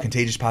 positive, Yeah.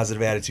 contagious,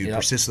 positive attitude, Yep.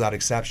 persist without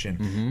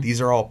exception.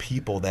 These are all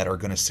people that are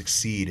going to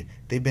succeed.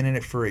 They've been in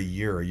it for a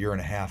year and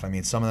a half. I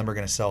mean, some of them are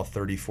going to sell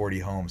 30, 40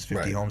 homes,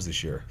 50 Right. homes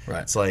this year.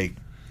 Right. It's like,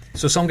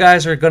 So some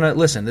guys are gonna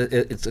listen.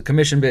 It's a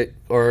commission bit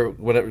or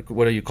whatever.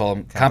 What do you call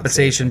them?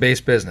 Compensation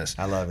based business.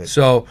 I love it.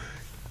 So,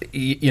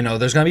 you know,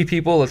 there's gonna be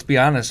people. Let's be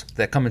honest,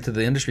 that come into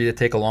the industry that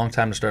take a long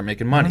time to start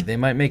making money. They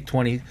might make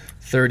 20,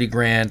 30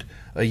 grand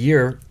a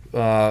year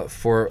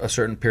for a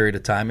certain period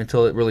of time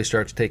until it really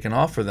starts taking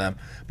off for them.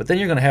 But then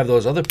you're gonna have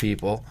those other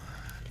people.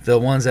 The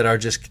ones that are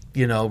just,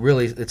 you know,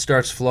 really, it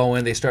starts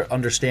flowing. They start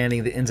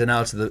understanding the ins and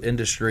outs of the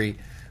industry,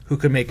 who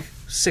can make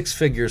 6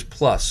 figures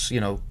plus, you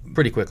know,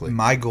 pretty quickly.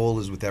 my goal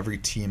is with every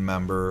team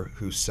member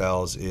who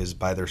sells is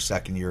by their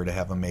second year to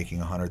have them making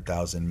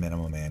 100,000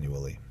 minimum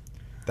annually.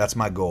 That's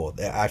my goal.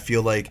 I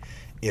feel like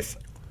if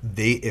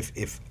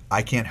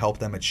I can't help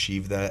them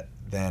achieve that,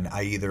 then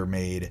I either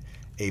made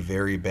a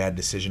very bad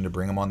decision to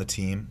bring them on the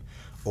team,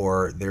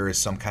 or there is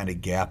some kind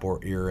of gap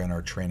or error in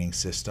our training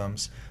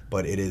systems.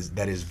 But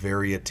that is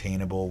very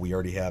attainable. We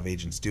already have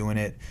agents doing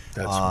it.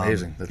 That's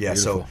amazing. That's yeah.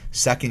 beautiful. So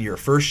second year,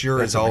 first year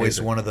That's is always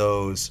amazing. one of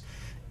those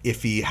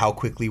iffy. How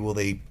quickly will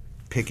they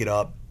pick it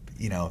up?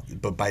 You know.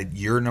 But by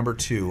year number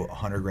 2,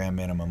 100 grand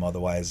minimum.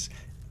 Otherwise,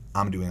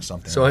 I'm doing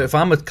something. So wrong. if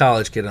I'm a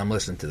college kid and I'm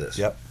listening to this,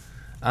 Yep.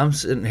 I'm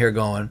sitting here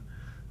going,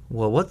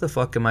 well, what the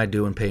fuck am I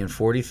doing paying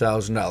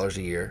 $40,000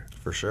 a year,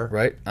 For sure.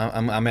 right?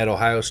 I'm at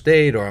Ohio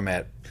State or I'm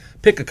at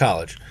pick a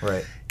college.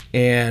 Right.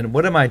 And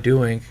what am I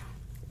doing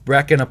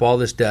racking up all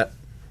this debt,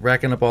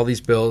 racking up all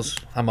these bills?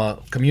 I'm a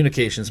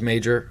communications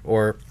major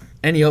or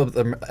any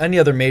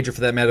other major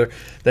for that matter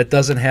that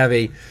doesn't have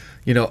a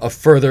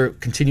further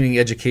continuing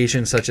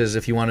education, such as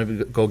if you want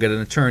to go get an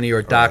attorney or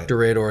a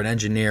doctorate or an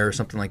engineer or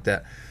something like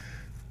that.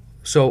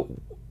 So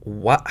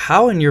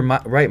how in your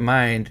right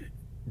mind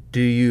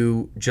do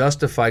you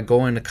justify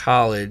going to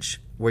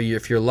college where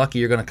if you're lucky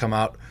you're going to come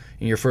out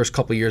in your first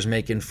couple of years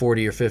making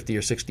 40 or 50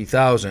 or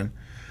 60,000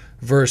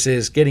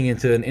 versus getting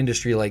into an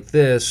industry like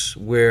this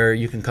where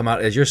you can come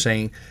out, as you're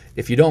saying,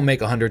 if you don't make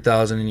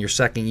 100,000 in your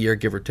second year,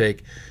 give or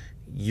take,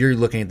 you're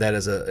looking at that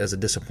as a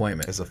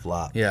disappointment. As a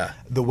flop. Yeah.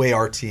 The way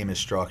our team is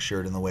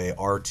structured and the way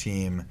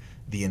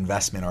the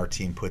investment our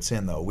team puts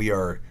in, though,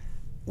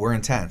 we're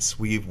intense.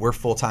 We're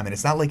full time, and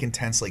it's not like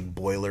intense like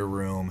Boiler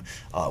Room,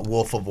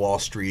 Wolf of Wall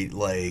Street.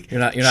 Like You're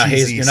not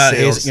cheesy hazing.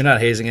 sales. You're not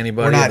hazing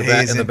anybody. We're not in the back,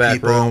 hazing in the back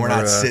people. room. We're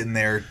not or, sitting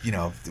there,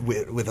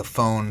 with a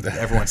phone.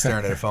 Everyone's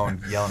staring at a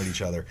phone, yelling at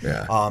each other.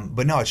 Yeah.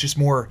 But no, it's just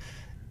more.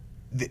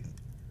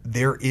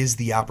 There is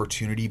the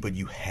opportunity, but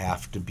you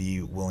have to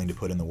be willing to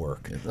put in the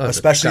work.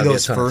 Especially gotta be a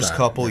those ton of first time.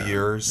 couple Yeah.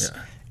 years.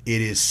 Yeah.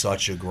 It is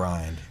such a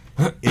grind.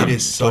 It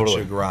is such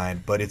Totally. a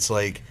grind. But it's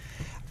like,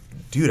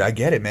 dude, I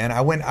get it, man.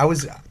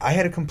 I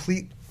had a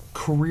complete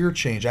career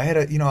change. I had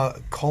a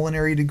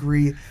culinary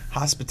degree,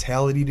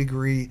 hospitality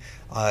degree.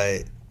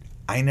 I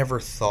never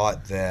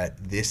thought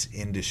that this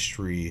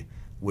industry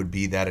would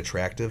be that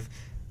attractive.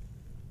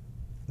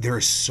 There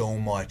is so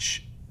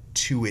much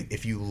to it.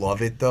 If you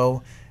love it,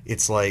 though,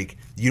 it's like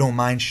you don't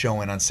mind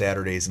showing on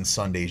Saturdays and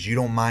Sundays. You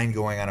don't mind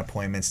going on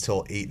appointments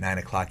till 8, 9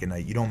 o'clock at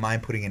night. You don't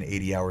mind putting in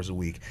 80 hours a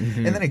week.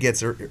 And then it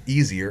gets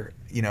easier.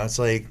 It's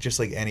like just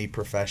like any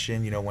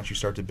profession, once you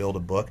start to build a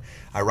book.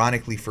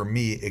 Ironically, for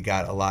me, it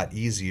got a lot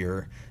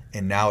easier,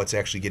 and now it's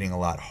actually getting a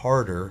lot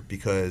harder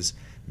because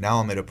Now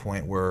I'm at a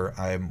point where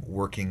I'm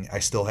working. I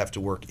still have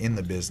to work in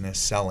the business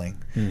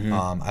selling.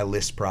 I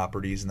list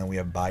properties, and then we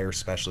have buyer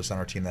specialists on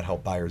our team that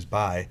help buyers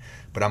buy.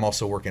 But I'm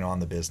also working on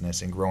the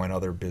business and growing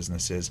other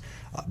businesses.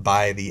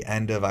 By the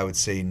end of, I would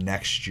say,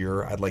 next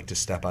year, I'd like to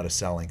step out of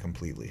selling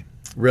completely.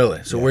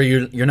 Really? So where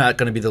you're not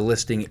going to be the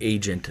listing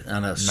agent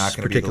on a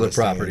particular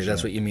property. Agent.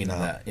 That's what you mean No, on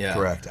that. Yeah.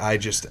 Correct.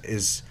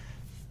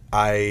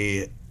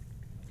 I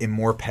am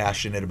more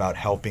passionate about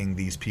helping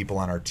these people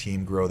on our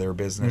team grow their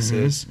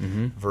businesses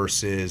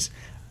versus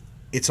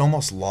it's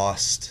almost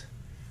lost.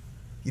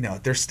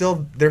 There's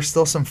still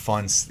some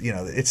fun.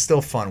 It's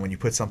still fun when you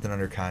put something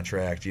under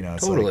contract.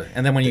 It's totally.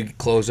 And then when you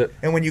close it.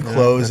 And when you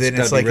close it,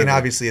 it's like, and riveting.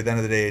 obviously at the end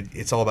of the day,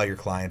 it's all about your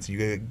clients.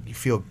 You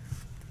feel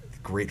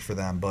great for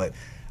them, but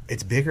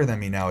it's bigger than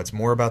me now. It's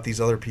more about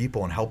these other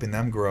people and helping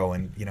them grow.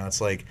 And,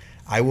 it's like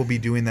I will be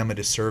doing them a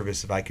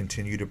disservice if I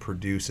continue to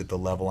produce at the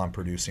level I'm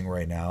producing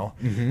right now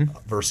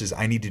versus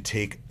I need to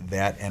take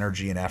that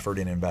energy and effort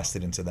and invest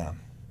it into them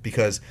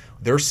because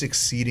they're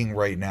succeeding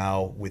right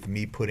now with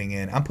me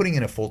I'm putting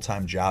in a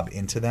full-time job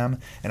into them,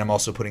 and I'm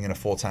also putting in a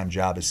full-time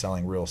job as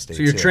selling real estate.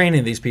 So you're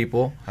training these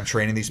people. I'm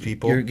training these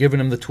people. You're giving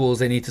them the tools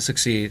they need to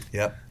succeed.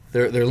 Yep.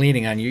 They're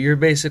leaning on you. You're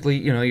basically,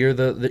 you're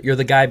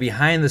the guy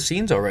behind the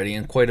scenes already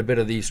in quite a bit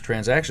of these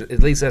transactions. At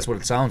least that's what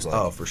it sounds like.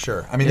 Oh, for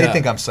sure. I mean, they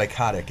think I'm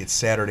psychotic. It's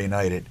Saturday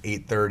night at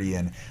 8:30,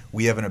 and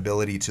we have an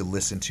ability to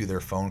listen to their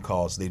phone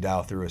calls. They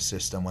dial through a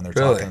system when they're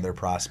talking to their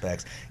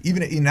prospects.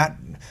 Even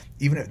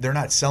if they're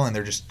not selling,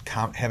 they're just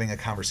having a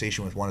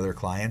conversation with one of their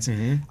clients.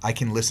 I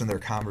can listen to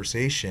their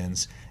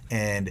conversations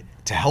and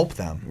to help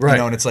them, right?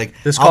 And it's like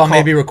this call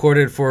may be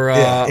recorded for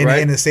right?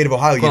 in the state of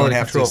Ohio. You don't even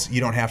have to say.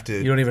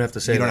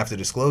 You don't have to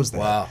disclose that.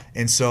 Wow.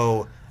 And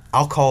so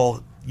I'll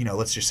call.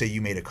 Let's just say you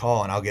made a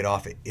call, and I'll get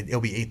off. It'll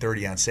be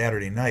 8:30 on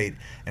Saturday night,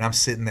 and I'm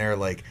sitting there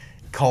like,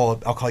 I'll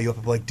call you up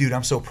and be like, dude,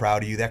 I'm so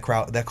proud of you. That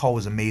call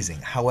was amazing.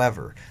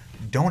 However,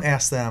 don't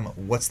ask them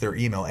what's their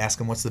email. Ask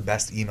them what's the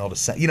best email to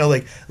send.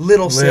 Like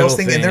little sales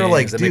things, and they're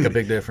like, dude, make a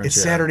big difference.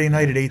 It's Saturday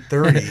night at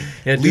 8:30.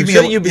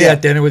 Shouldn't you be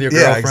at dinner with your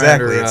girlfriend?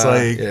 Exactly. Or, it's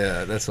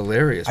like, that's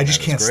hilarious. I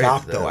just can't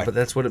stop though. But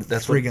that's what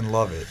freaking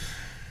love it.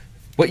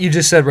 What you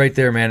just said right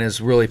there, man,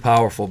 is really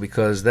powerful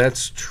because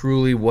that's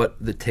truly what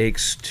it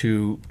takes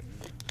to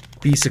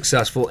be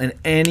successful in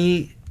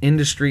any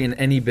industry, in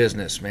any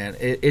business, man.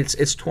 It's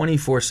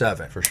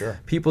 24/7 for sure.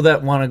 People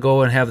that want to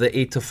go and have the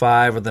 8 to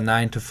 5 or the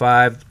 9 to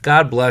 5,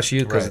 God bless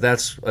you, because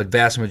that's a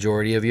vast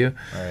majority of you.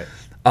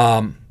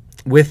 Right.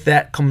 With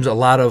that comes a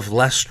lot of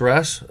less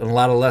stress and a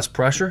lot of less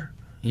pressure.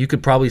 You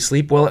could probably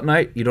sleep well at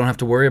night. You don't have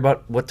to worry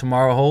about what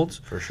tomorrow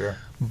holds. For sure.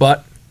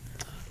 But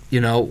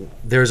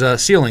there's a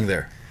ceiling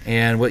there,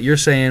 and what you're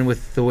saying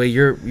with the way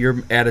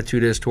your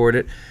attitude is toward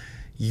it.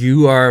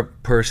 You are a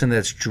person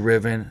that's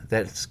driven,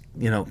 that's,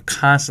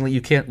 constantly,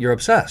 you're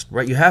obsessed,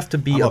 right? You have to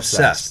be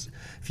obsessed.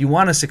 If you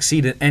want to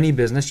succeed in any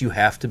business, you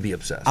have to be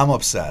obsessed. I'm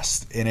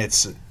obsessed. And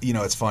it's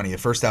funny. At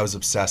first I was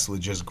obsessed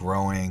with just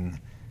growing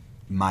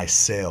my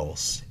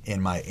sales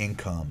and my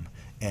income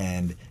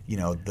and,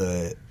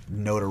 the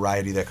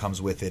notoriety that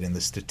comes with it and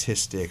the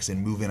statistics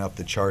and moving up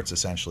the charts,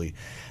 essentially.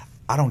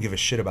 I don't give a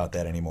shit about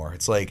that anymore.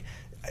 It's like,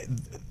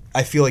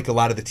 I feel like a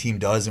lot of the team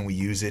does, and we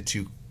use it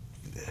to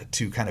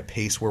kind of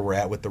pace where we're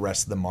at with the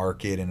rest of the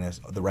market and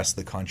the rest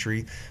of the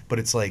country. But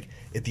it's like,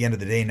 at the end of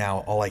the day now,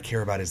 all I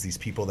care about is these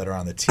people that are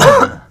on the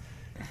team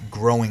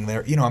growing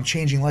their, I'm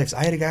changing lives.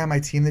 I had a guy on my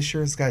team this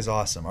year. This guy's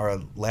awesome.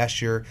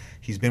 Last year,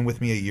 he's been with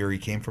me a year. He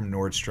came from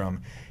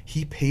Nordstrom.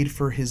 He paid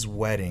for his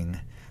wedding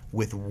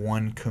with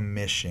one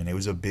commission. It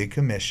was a big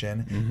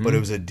commission, but it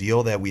was a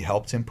deal that we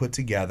helped him put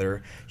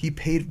together. He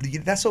paid.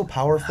 That's so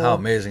powerful. How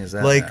amazing is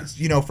that? Like,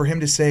 for him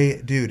to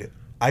say, dude,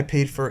 I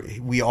paid for,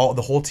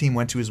 the whole team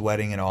went to his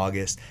wedding in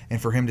August,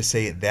 and for him to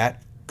say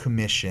that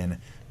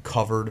commission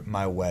covered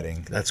my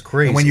wedding. That's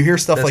crazy. And when you hear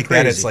stuff like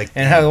that, it's like.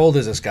 And how old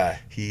is this guy?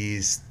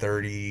 He's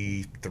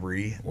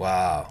 33.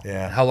 Wow.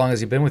 Yeah. How long has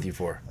he been with you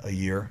for? A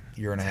year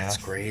and a half. That's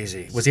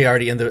crazy. Was he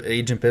already in the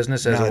agent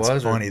business as it was?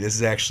 It's funny.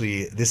 This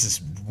is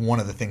one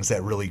of the things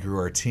that really grew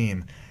our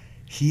team.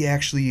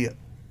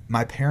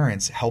 My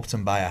parents helped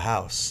him buy a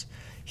house.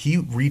 He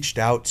reached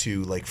out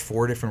to like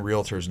 4 different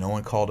realtors. No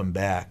one called him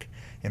back.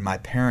 And my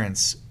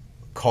parents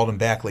called him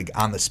back like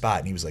on the spot.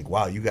 And he was like,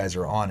 wow, you guys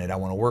are on it. I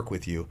want to work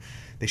with you.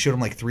 They showed him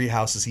like 3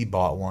 houses. He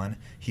bought one.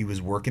 He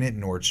was working at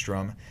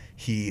Nordstrom.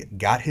 He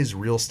got his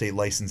real estate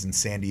license in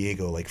San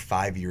Diego like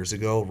 5 years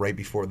ago, right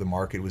before the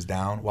market was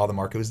down, while the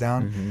market was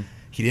down.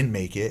 He didn't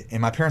make it.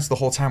 And my parents the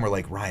whole time were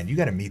like, Ryan, you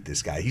got to meet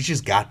this guy. He's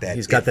just got that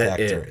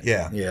factor.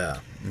 Yeah.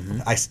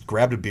 I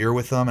grabbed a beer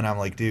with him, and I'm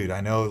like, dude,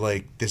 I know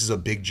like this is a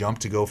big jump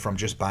to go from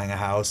just buying a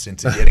house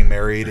into getting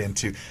married and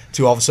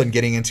to all of a sudden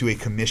getting into a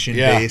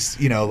commission-based,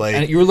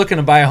 And you were looking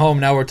to buy a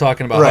home. Now we're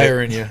talking about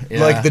hiring you.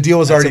 Yeah. Like the deal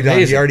was already done.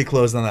 He already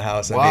closed on the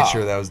house. Wow. I made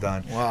sure that was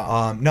done.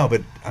 Wow. No,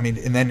 but I mean,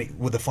 and then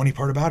what the funny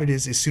part about it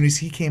is, as soon as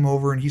he came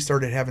over and he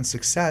started having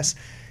success,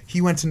 he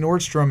went to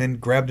Nordstrom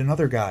and grabbed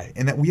another guy,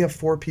 and that we have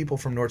 4 people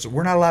from Nordstrom.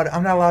 We're not allowed.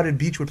 I'm not allowed in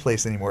Beechwood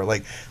Place anymore.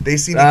 Like they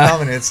see me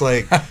coming, and it's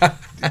like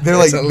they're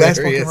like, that's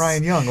fucking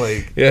Ryan Young.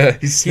 Like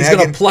he's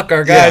gonna pluck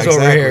our guys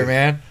over here,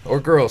 man, or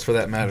girls for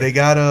that matter. They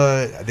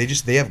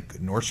have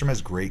Nordstrom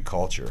has great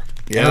culture.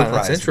 Yeah,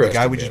 Enterprise, that's interesting. The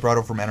guy we just brought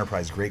over from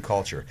Enterprise, great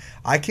culture.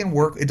 I can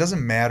work. It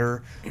doesn't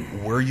matter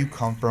where you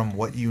come from,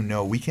 what you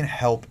know. We can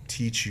help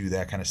teach you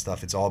that kind of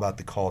stuff. It's all about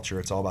the culture.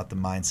 It's all about the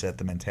mindset,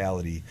 the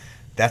mentality.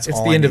 It's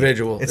the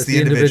individual. It's the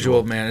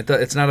individual, man.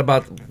 It's not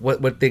about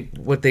what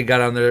they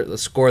got on the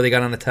score they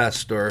got on the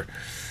test, or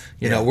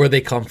you know where they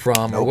come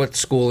from, or what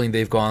schooling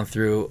they've gone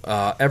through.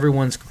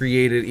 Everyone's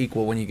created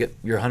equal when you get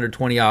your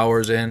 120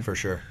 hours in, for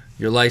sure,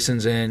 your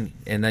license in,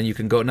 and then you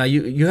can go. Now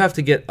you have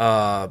to get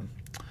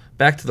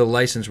back to the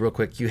license real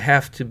quick. You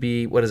have to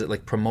be, what is it,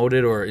 like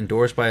promoted or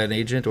endorsed by an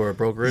agent or a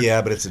brokerage? Yeah,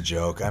 but it's a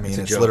joke. I mean,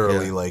 it's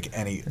literally like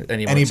any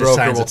Anyone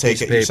broker will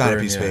take it. You sign a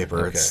piece of paper.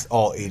 Okay. It's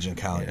all agent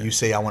count. You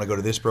say, I want to go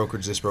to this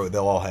brokerage,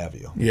 they'll all have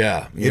you.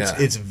 Yeah.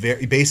 It's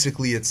very,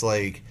 basically it's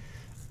like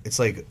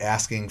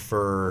asking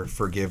for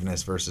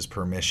forgiveness versus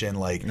permission.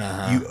 Like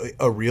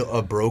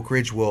a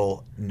brokerage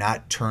will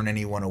not turn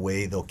anyone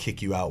away. They'll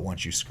kick you out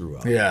once you screw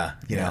up. Yeah.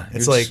 You know,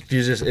 it's like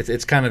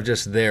it's kind of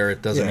just there.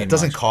 It doesn't mean it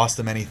doesn't much. cost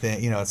them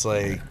anything. You know, it's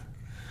like.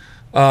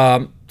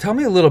 Tell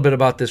me a little bit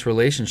about this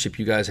relationship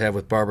you guys have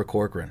with Barbara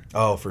Corcoran.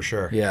 Oh, for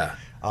sure. Yeah.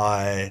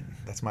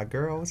 That's my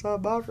girl. What's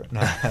up, Barbara?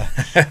 No.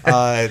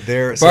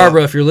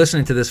 Barbara, if you're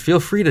listening to this, feel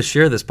free to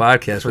share this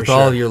podcast with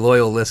all of your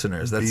loyal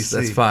listeners.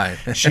 That's fine.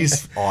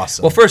 She's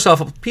awesome. Well, first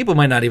off, people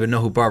might not even know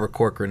who Barbara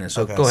Corcoran is,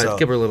 so go ahead,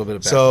 give her a little bit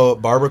of background. So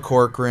Barbara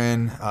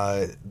Corcoran,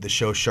 the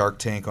show Shark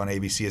Tank on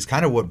ABC, is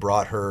kind of what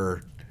brought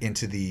her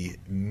into the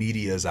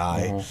media's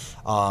eye.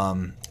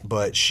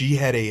 But she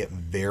had a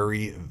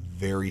very,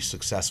 very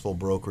successful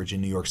brokerage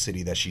in New York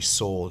City that she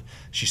sold.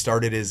 She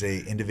started as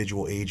a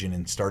individual agent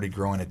and started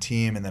growing a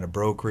team and then a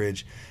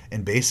brokerage,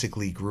 and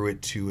basically grew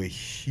it to a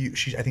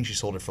huge. I think she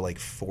sold it for like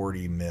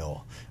 40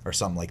 mil or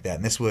something like that.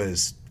 And this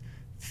was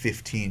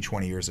 15,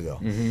 20 years ago.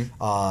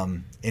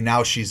 And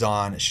now she's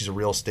a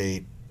real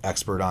estate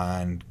expert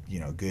on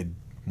Good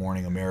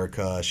Morning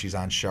America. She's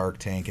on Shark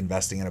Tank,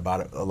 investing in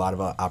about a lot of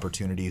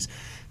opportunities.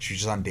 She's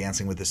just on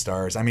Dancing with the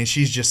Stars. I mean,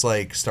 she's just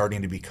like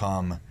starting to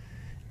become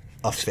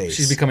a face.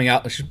 She's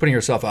putting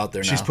herself out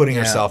there now. She's putting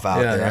herself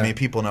out there. Yeah. I mean,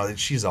 people know that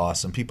she's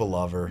awesome. People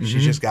love her.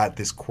 She's just got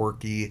this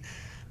quirky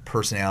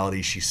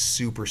personality. She's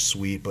super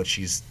sweet, but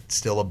she's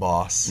still a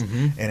boss.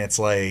 And it's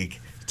like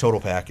total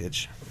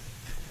package.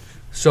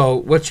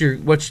 So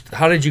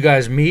how did you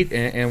guys meet,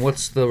 and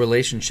what's the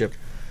relationship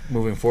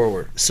moving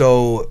forward?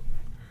 So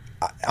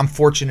I'm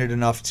fortunate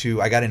enough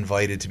I got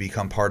invited to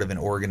become part of an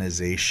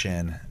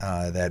organization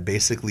that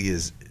basically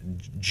is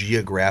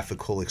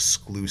geographical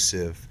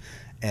exclusive.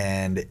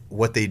 And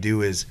what they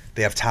do is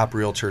they have top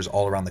realtors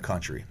all around the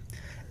country.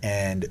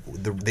 And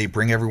they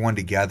bring everyone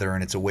together,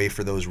 and it's a way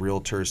for those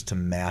realtors to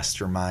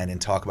mastermind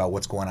and talk about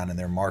what's going on in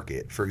their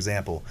market. For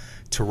example,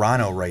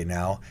 Toronto right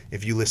now,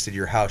 if you listed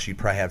your house, you'd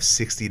probably have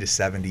 60 to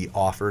 70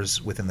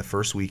 offers within the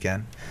first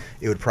weekend.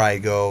 It would probably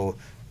go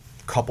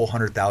a couple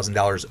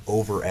 $100,000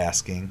 over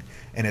asking.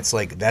 And it's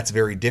like, that's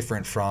very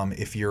different from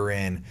if you're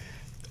in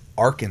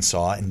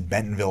Arkansas, in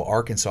Bentonville,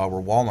 Arkansas,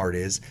 where Walmart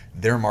is,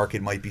 their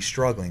market might be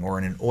struggling, or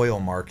in an oil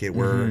market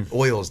where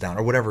oil is down,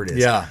 or whatever it is.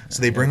 Yeah.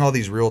 So they bring all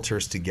these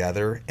realtors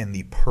together, and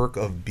the perk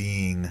of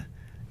being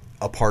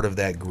a part of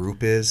that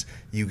group is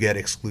you get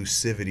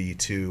exclusivity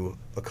to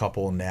a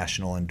couple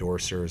national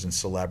endorsers and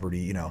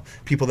celebrity,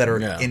 people that are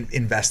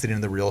invested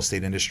in the real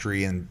estate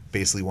industry and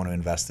basically want to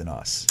invest in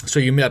us. So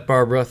you met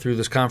Barbara through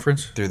this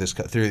conference? Through this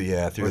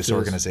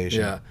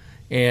organization. Yeah.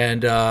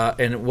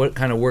 And what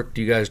kind of work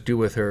do you guys do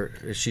with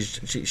her? She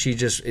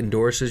just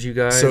endorses you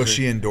guys? So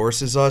she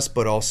endorses us,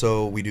 but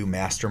also we do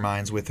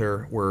masterminds with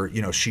her where,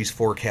 she's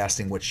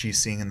forecasting what she's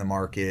seeing in the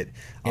market.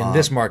 In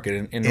this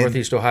market, in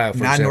Northeast Ohio,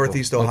 for not example.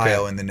 Northeast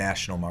Ohio, in the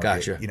national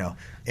market. Gotcha.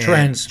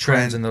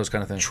 Trends and those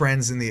kind of things.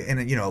 Trends and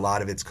a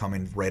lot of it's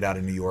coming right out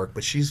of New York,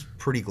 but she's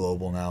pretty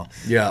global now.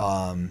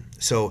 Yeah.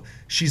 So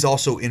she's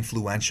also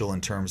influential in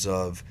terms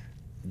of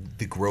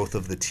the growth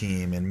of the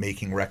team and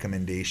making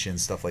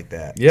recommendations, stuff like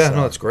that. Yeah,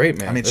 no, that's great,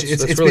 man. I mean,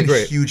 it's really been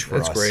great. Huge for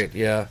us. That's great,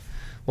 yeah.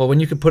 Well, when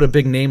you can put a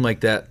big name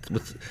like that,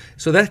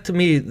 so that to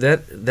me,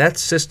 that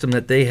system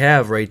that they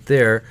have right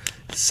there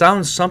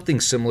sounds something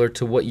similar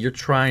to what you're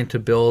trying to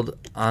build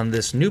on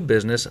this new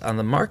business on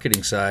the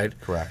marketing side.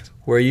 Correct.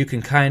 Where you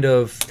can kind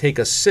of take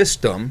a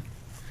system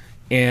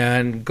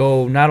and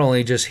go not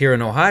only just here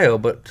in Ohio,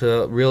 but to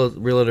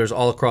realtors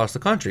all across the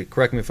country.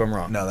 Correct me if I'm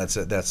wrong. No,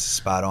 that's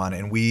spot on.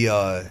 And we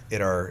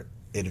at our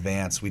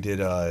advance, we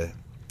did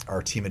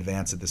our team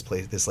advance at this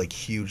place, this like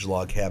huge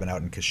log cabin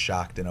out in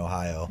Coshocton,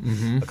 Ohio,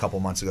 a couple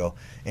months ago.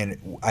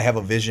 And I have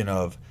a vision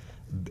of,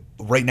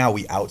 right now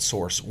we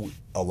outsource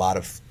a lot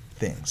of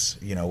things.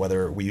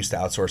 Whether we used to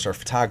outsource our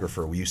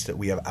photographer, we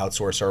have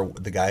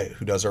outsourced the guy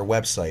who does our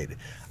website.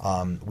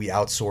 We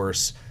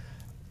outsource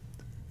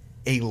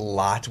a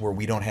lot where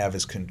we don't have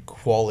as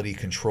quality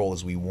control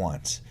as we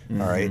want. All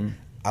right,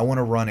 I want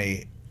to run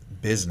a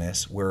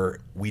business where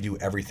we do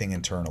everything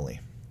internally,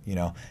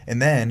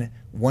 and then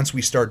once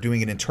we start doing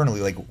it internally,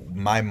 like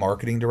my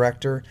marketing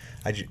director,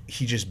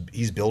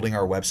 he's building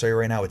our website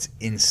right now. It's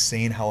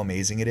insane how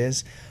amazing it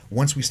is.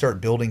 Once we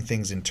start building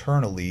things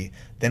internally,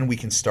 then we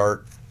can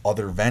start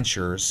other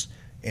ventures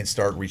and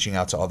start reaching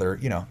out to other,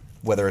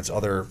 whether it's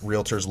other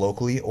realtors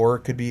locally or it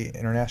could be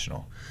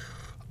international.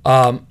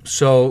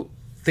 So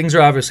things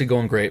are obviously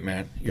going great,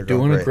 man. You're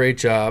doing great. a great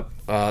job.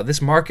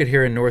 This market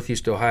here in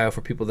Northeast Ohio,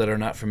 for people that are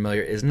not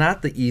familiar, is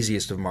not the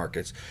easiest of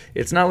markets.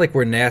 It's not like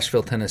we're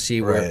Nashville,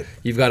 Tennessee, where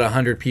you've got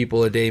 100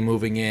 people a day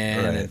moving in.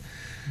 Right. And,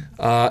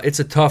 it's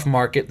a tough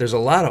market. There's a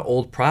lot of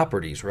old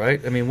properties,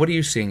 right? I mean, what are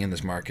you seeing in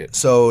this market?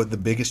 So the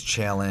biggest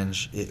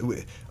challenge,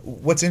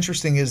 what's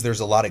interesting is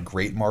there's a lot of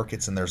great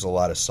markets and there's a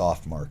lot of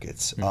soft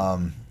markets.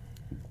 Mm-hmm.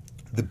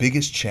 The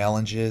biggest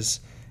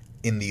challenges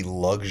in the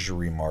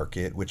luxury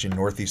market, which in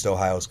Northeast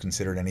Ohio is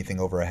considered anything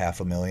over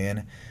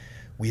 $500,000,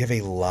 we have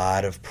a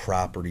lot of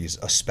properties,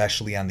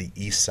 especially on the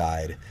east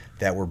side,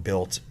 that were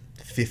built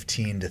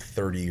 15 to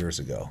 30 years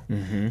ago.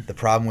 Mm-hmm. The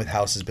problem with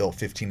houses built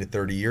 15 to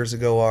 30 years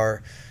ago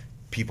are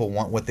people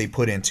want what they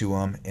put into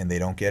them and they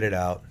don't get it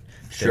out.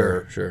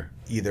 Sure.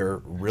 Either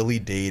really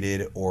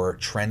dated or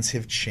trends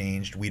have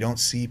changed. We don't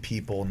see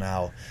people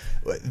now.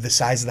 The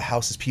size of the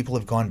houses, people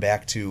have gone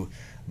back to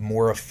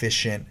more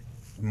efficient,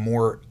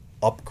 more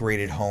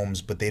upgraded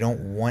homes, but they don't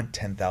want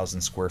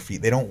 10,000 square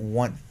feet. They don't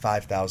want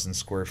 5,000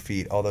 square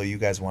feet, although you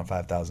guys want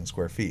 5,000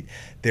 square feet.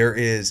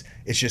 It's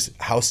just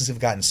houses have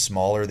gotten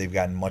smaller. They've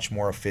gotten much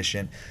more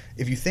efficient.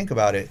 If you think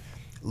about it,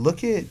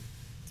 look at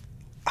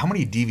how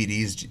many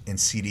DVDs and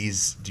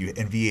CDs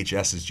and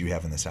VHSs do you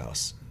have in this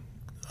house?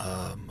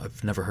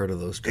 I've never heard of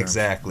those terms.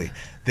 Exactly.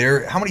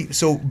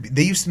 So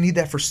they used to need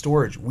that for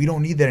storage. We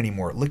don't need that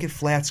anymore. Look at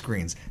flat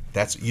screens.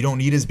 You don't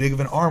need as big of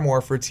an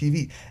armoire for a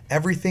TV.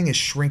 Everything is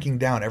shrinking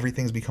down.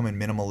 Everything's becoming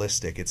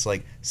minimalistic. It's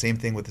like same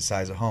thing with the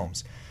size of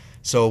homes.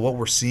 So what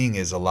we're seeing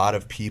is a lot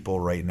of people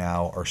right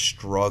now are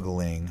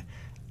struggling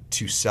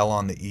to sell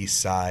on the east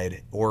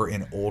side or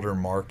in older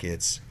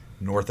markets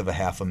north of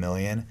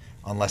 $500,000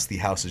 unless the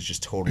house is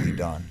just totally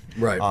done.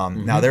 Right.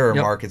 Now there are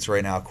markets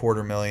right now,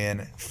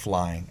 $250,000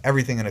 flying.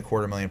 Everything in a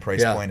 $250,000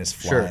 price point is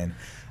flying.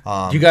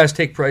 Sure. Do you guys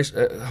take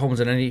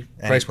homes at any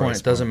price point?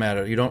 It doesn't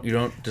matter. You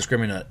don't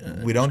discriminate.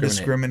 We don't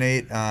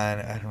discriminate on.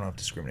 I don't know if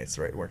discriminate's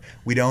the right word.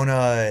 We don't.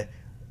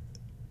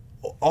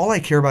 All I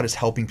care about is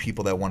helping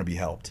people that want to be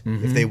helped.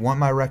 Mm-hmm. If they want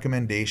my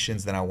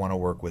recommendations, then I want to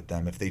work with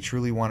them. If they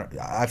truly want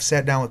to, I've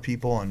sat down with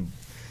people on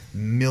 $1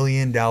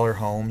 million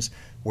homes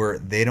where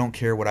they don't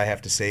care what I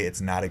have to say.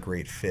 It's not a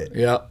great fit.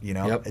 Yeah.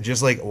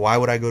 Just like, why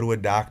would I go to a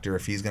doctor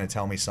if he's going to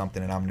tell me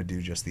something and I'm going to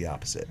do just the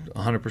opposite?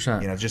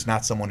 100%. Just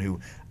not someone who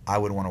I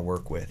would want to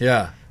work with.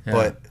 Yeah.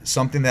 But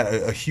something that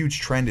a huge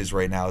trend is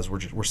right now is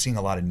we're seeing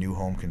a lot of new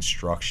home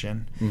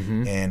construction,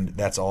 and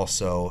that's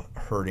also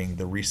hurting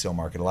the resale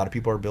market. A lot of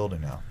people are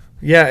building now.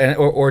 Yeah,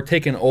 or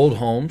taking old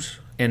homes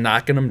and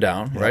knocking them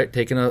down, right?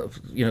 Taking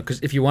because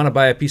if you want to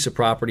buy a piece of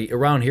property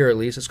around here, at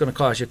least it's going to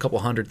cost you a couple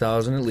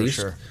 $100,000 at least.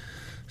 For sure.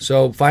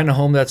 So find a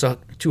home that's a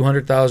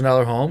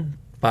 $200,000 home,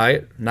 buy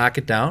it, knock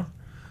it down,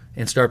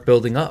 and start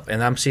building up.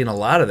 And I'm seeing a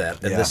lot of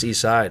that at this east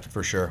side.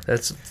 For sure.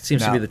 That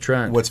seems to be the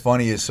trend. What's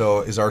funny is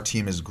as our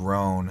team has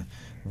grown,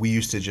 we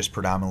used to just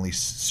predominantly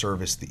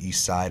service the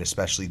east side,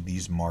 especially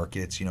these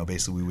markets.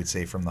 Basically we would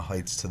say from the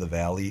Heights to the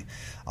Valley.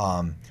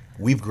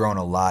 We've grown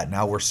a lot.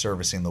 Now we're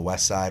servicing the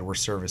west side. We're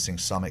servicing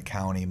Summit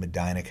County,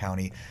 Medina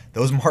County.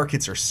 Those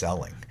markets are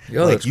selling.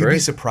 That's you'd great. be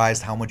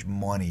surprised how much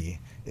money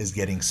is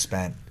getting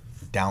spent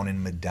down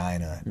in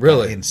Medina.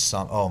 Really?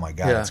 Oh my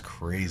God, it's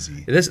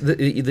crazy.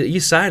 The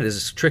east side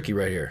is tricky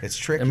right here. It's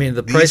tricky. I mean,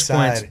 the price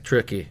point's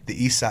tricky.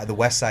 The east side, the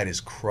west side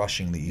is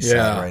crushing the east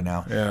side right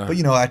now. Yeah.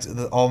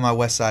 But all my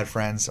west side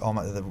friends,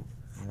 the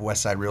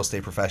west side real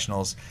estate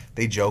professionals,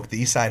 they joke the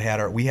east side had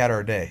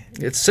our day.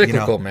 It's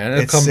cyclical, man.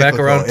 It'll come back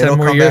around 10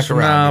 more years from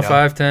now,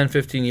 5, 10,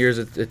 15 years.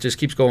 It just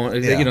keeps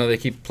going. Yeah. They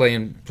keep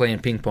playing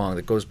ping pong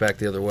that goes back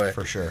the other way.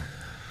 For sure.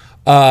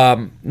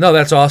 No,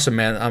 that's awesome,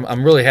 man.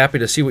 I'm really happy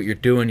to see what you're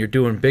doing. You're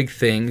doing big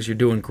things. You're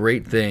doing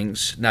great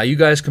things. Now, you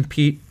guys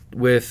compete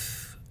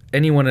with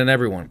anyone and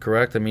everyone,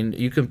 correct? I mean,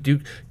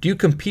 do you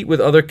compete with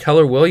other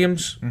Keller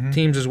Williams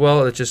teams as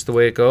well? That's just the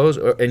way it goes.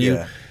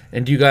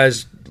 And do you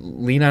guys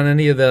lean on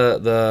any of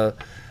the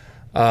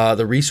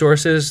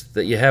resources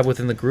that you have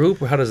within the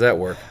group? Or how does that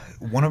work?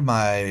 One of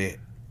my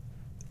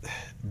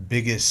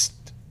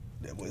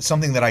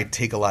something that I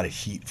take a lot of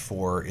heat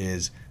for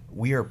is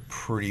we are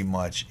pretty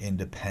much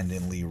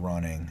independently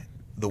running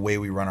the way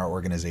we run our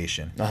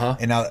organization.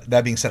 And now,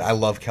 that being said, I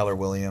love Keller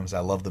Williams. I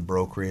love the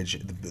brokerage.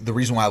 The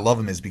reason why I love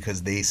them is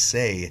because they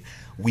say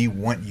we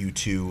want you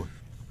to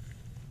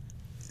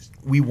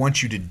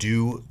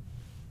do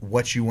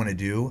what you want to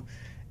do.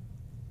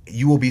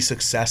 You will be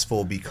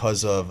successful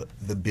because of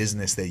the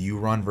business that you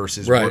run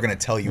versus we're going to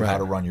tell you how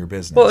to run your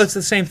business. Well, it's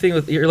the same thing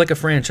with you're like a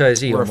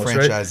franchisee. We're almost, a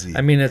franchisee. Right?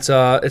 I mean,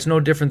 it's no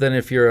different than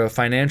if you're a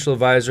financial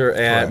advisor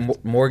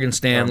at Morgan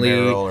Stanley,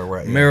 or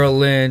Merrill, Merrill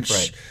Lynch.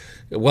 Right.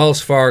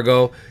 Wells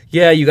Fargo.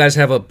 Yeah, you guys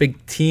have a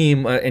big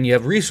team and you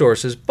have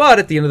resources, but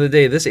at the end of the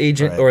day, this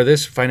agent or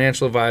this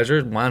financial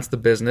advisor wants the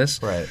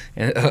business, right?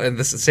 And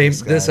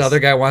this other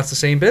guy wants the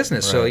same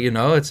business.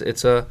 Right. So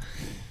it's a.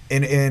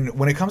 And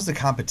when it comes to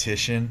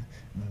competition,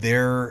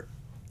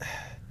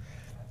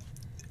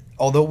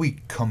 although we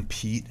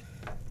compete,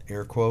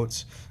 air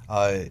quotes,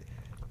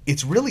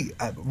 it's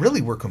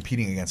really we're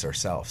competing against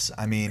ourselves.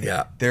 I mean,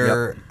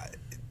 there's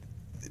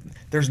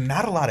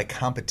not a lot of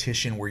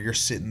competition where you're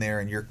sitting there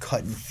and you're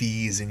cutting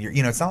fees and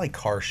it's not like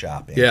car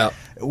shopping. Yeah.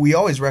 We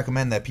always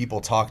recommend that people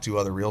talk to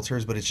other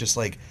realtors, but it's just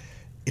like,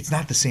 it's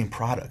not the same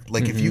product.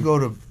 Like if you go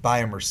to buy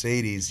a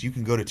Mercedes, you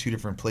can go to two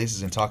different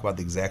places and talk about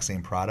the exact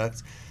same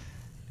product.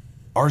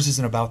 Ours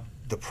isn't about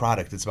the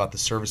product. It's about the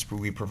service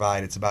we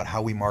provide. It's about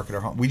how we market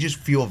our home. We just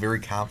feel very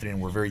confident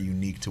and we're very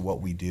unique to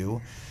what we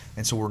do.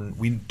 And so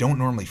we don't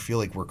normally feel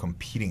like we're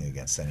competing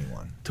against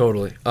anyone.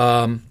 Totally.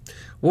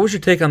 What was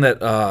your take on that?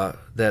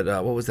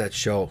 What was that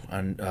show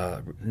on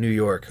New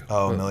York?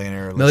 Oh,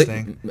 Millionaire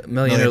Listing.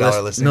 Million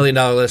Dollar Listing. Dude,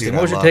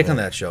 what was your take on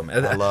that show,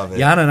 man? I love it.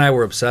 Yana and I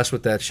were obsessed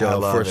with that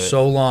show for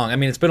so long. I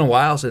mean, it's been a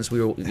while since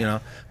we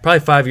were, probably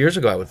 5 years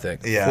ago, I would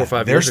think. Yeah, 4 or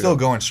 5 they're years ago. still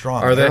going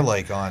strong. Are they? They're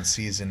like on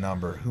season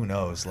number, who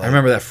knows? Like, I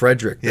remember that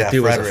Frederick. That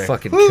dude Frederick. was a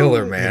fucking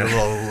killer, man. A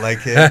little leg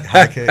kick,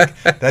 high kick.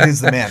 That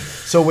is the man.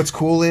 So what's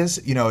cool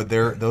is,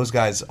 those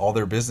guys, all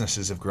their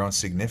businesses have grown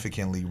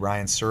significantly.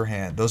 Ryan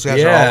Serhant, those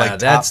guys are all like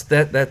top.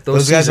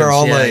 Those guys are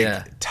all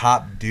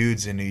top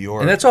dudes in New York,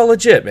 and that's all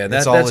legit, man.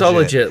 That's all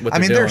legit. What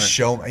they're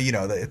show.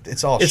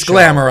 It's all. It's show.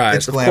 glamorized,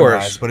 it's of glamorized,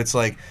 course. but it's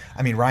like,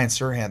 Ryan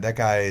Serhant, that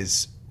guy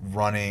is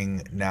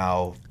running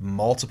now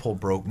multiple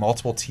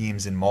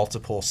teams in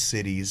multiple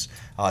cities.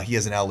 He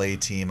has an LA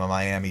team, a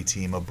Miami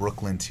team, a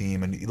Brooklyn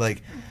team, and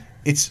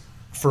it's.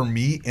 For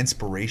me,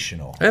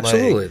 inspirational.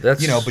 Absolutely,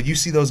 that's But you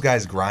see those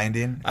guys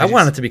grinding. I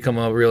wanted to become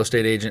a real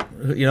estate agent.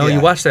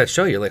 You watch that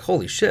show, you're like,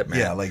 holy shit, man!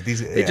 Yeah, like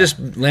these. They just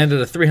landed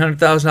a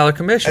 $300,000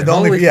 commission.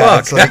 Holy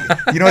fuck! It's like,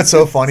 what's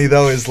so funny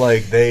though is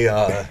like they.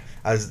 I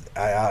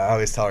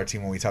always tell our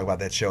team when we talk about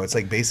that show, it's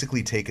like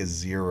basically take a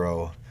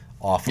zero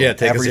off of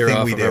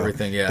everything we do.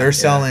 Everything, yeah. They're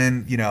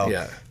selling,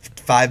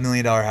 $5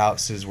 million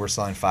houses. We're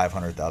selling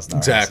 $500,000.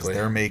 Exactly. Houses.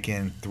 They're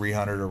making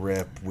 $300 a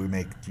rip. We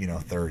make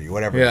 30,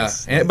 whatever. Yeah,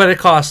 it is. But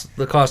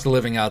the cost of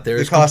living out there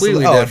is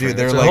completely different. Dude,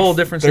 they're it's like, a whole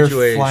different they're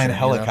situation. Flying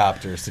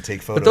helicopters to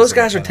take photos. But those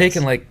guys are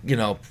taking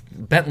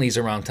Bentleys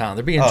around town.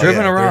 They're being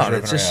driven around.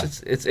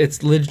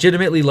 It's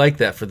legitimately like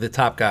that for the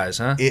top guys,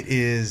 huh? It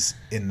is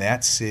in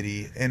that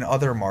city and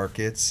other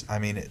markets. I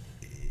mean,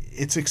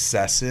 it's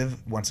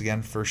excessive once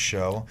again for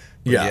show.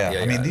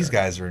 But these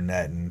guys are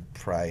netting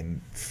probably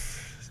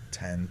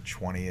 10,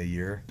 20 a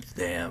year.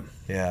 Damn.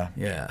 Yeah.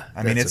 Yeah.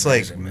 I mean, it's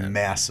amazing, like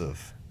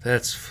massive.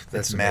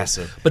 That's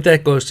massive. But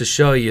that goes to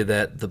show you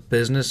that the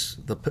business,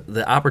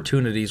 the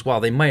opportunities,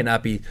 while they might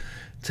not be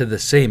to the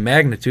same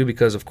magnitude,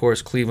 because of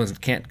course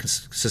Cleveland can't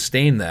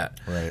sustain that.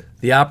 Right.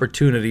 The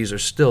opportunities are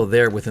still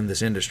there within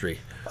this industry.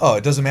 Oh,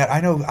 it doesn't matter.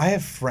 I know I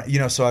have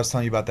friends, so I was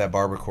telling you about that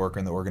Barbara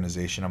Corcoran, the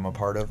organization I'm a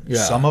part of.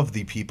 Yeah. Some of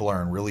the people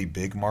are in really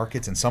big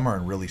markets and some are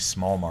in really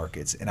small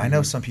markets. And I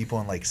know some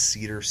people in like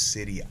Cedar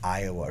City,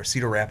 Iowa, or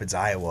Cedar Rapids,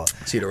 Iowa.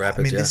 Cedar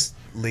Rapids, this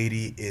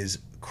lady is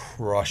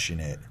crushing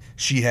it.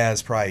 She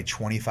has probably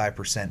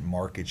 25%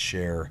 market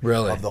share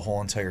of the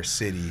whole entire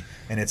city.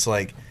 And it's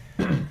like,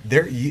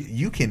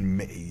 you can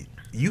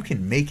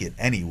make it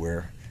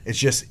anywhere. It's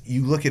just,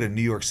 you look at a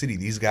New York City,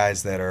 these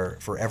guys that are,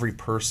 for every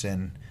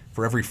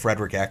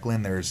Frederick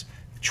Eklund, there's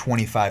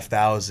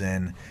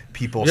 25,000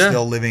 people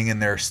still living in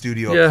their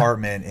studio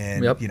apartment,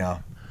 and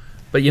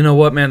But you know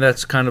what, man?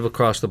 That's kind of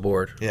across the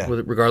board. Yeah.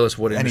 Regardless of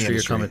what industry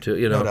you're coming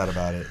to, no doubt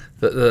about it.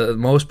 The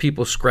most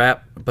people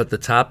scrap, but the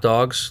top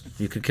dogs,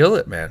 you could kill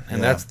it, man.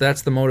 And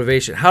that's the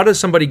motivation. How does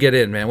somebody get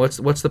in, man?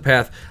 What's the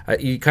path?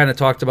 You kind of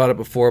talked about it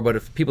before, but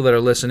if people that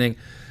are listening,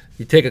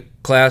 you take a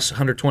class,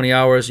 120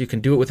 hours, you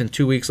can do it within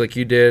 2 weeks, like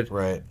you did.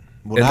 Right.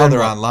 Well, now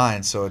they're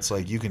online, so it's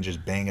like you can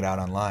just bang it out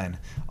online.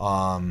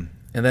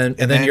 And then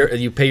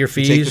you pay your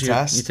fees. You take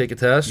a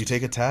test. You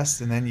take a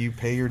test, and then you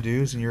pay your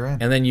dues, and you're in.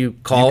 And then you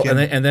call,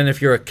 and then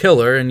if you're a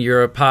killer and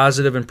you're a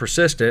positive and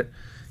persistent,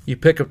 you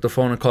pick up the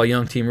phone and call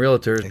Young Team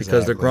Realtors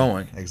because they're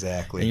growing.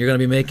 Exactly. And you're going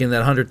to be making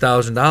that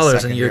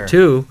 $100,000 in year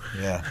 2.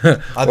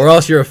 Yeah. Or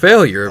else you're a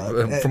failure.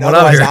 From what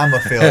I'm hearing, I'm a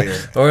failure.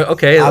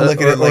 I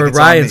look at it like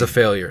Ryan's a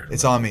failure.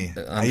 It's on me.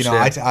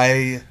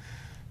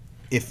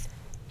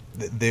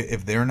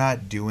 If they're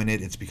not doing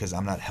it, it's because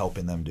I'm not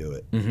helping them do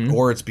it,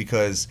 or it's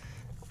because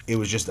it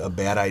was just a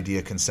bad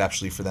idea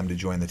conceptually for them to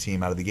join the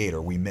team out of the gate,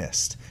 or we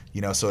missed.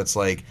 So it's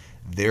like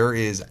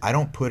I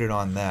don't put it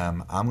on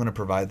them. I'm going to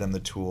provide them the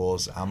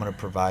tools. I'm going to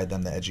provide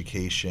them the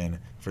education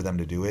for them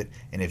to do it.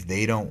 And if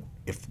they don't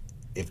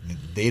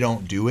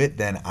do it,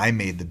 then I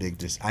made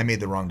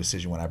the wrong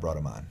decision when I brought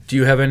them on. Do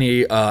you have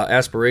any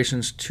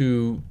aspirations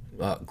to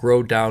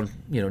grow down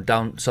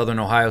Southern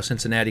Ohio,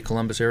 Cincinnati,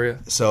 Columbus area?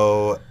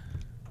 So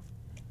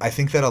I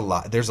think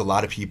that there's a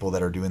lot of people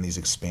that are doing these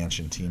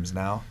expansion teams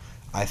now.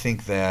 I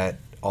think that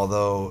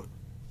although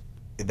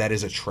that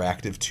is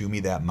attractive to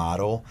me, that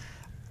model,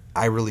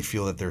 I really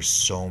feel that there's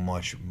so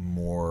much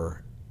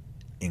more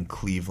in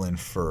Cleveland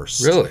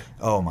first. Really?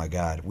 Oh my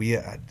God,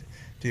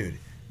 dude,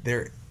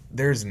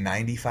 there's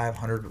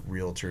 9,500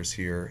 realtors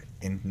here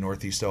in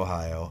Northeast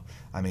Ohio.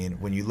 I mean,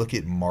 when you look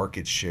at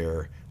market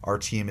share, our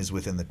team is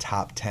within the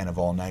top 10 of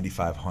all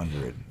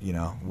 9,500.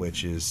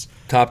 Which is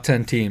top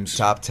 10 teams.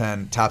 Top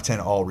 10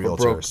 all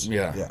realtors.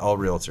 Yeah, all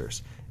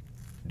realtors.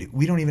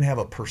 We don't even have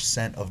a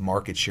 % of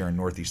market share in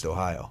Northeast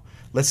Ohio.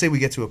 Let's say we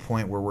get to a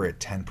point where we're at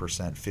 10%,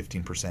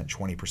 15%,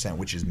 20%,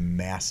 which is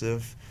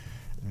massive.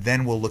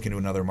 Then we'll look into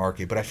another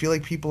market. But I feel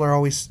like people are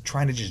always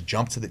trying to just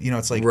jump to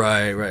it's like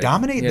right.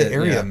 Dominate the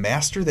area,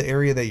 master the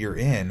area that you're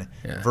in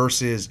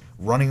versus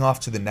running off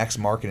to the next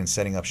market and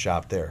setting up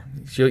shop there.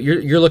 So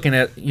you're looking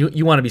at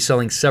you want to be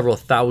selling several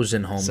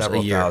thousand homes a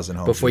year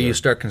before you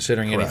start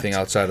considering anything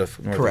outside of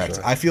Northeast Correct.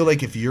 Ohio. I feel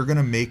like if you're going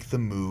to make the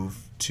move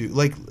to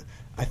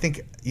I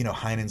think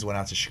Heinen's went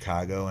out to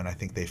Chicago and I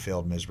think they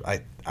failed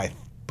miserably. I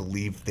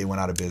believe they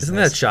went out of business. Isn't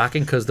that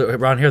shocking? Because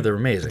around here they're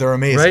amazing. They're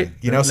amazing, right?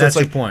 So that's it's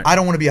like your point. I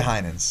don't want to be a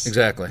Heinen's.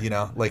 Exactly. And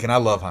I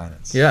love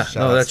Heinen's. Yeah,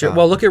 that's it.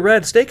 Well, look at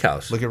Red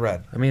Steakhouse. Look at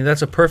Red. I mean,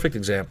 that's a perfect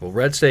example.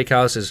 Red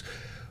Steakhouse is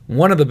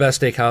one of the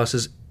best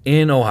steakhouses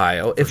in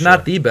Ohio, if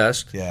not the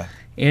best. Yeah.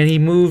 And he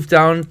moved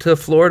down to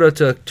Florida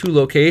to 2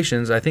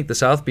 locations. I think the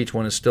South Beach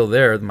one is still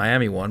there, the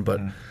Miami one, but.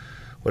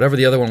 Whatever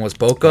the other one was,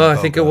 Boca, I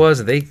think it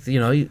was. They,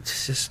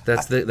 it's just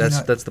that's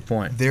the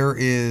point. There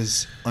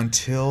is,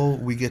 until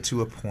we get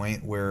to a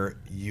point where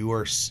you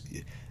are, as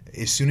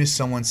soon as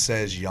someone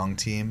says young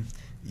team,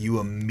 you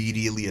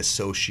immediately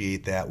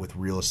associate that with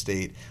real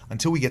estate.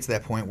 Until we get to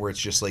that point where it's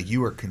just like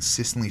you are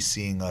consistently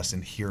seeing us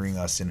and hearing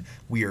us, and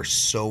we are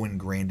so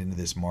ingrained into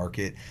this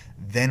market,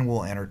 then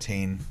we'll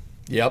entertain.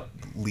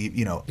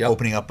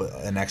 Opening up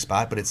a next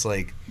spot, but it's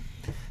like.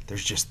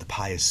 There's just the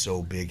pie is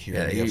so big here.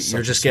 Yeah,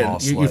 you're just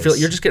getting you're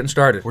just getting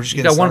started. We're just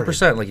getting started.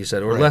 1%, like you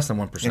said, or less than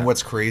 1%. And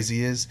what's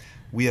crazy is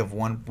we have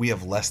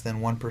less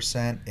than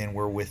 1%, and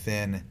we're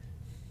within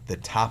the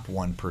top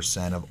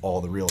 1% of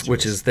all the realtors.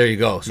 Which is there you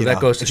go. So that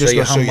goes to show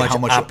you how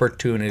much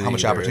opportunity. How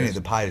much opportunity.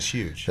 The pie is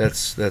huge.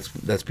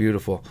 That's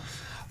beautiful.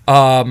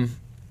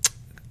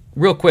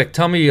 Real quick,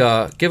 tell me,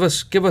 give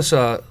us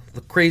the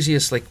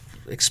craziest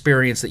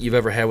experience that you've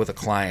ever had with a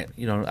client,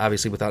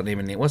 obviously without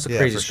naming names. What's the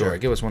crazy story? Sure.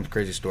 Give us one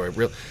crazy story.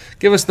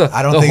 Give us the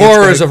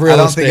horrors of real estate. I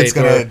don't think it's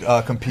going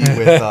to compete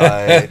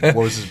with what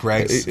was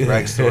Greg's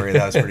story.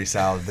 That was pretty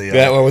solid.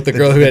 That one with the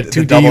girl who had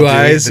 2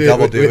 DUIs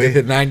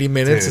within 90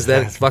 minutes. Dude, is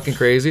that fucking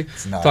crazy?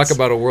 It's nuts. Talk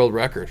about a world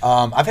record.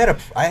 I've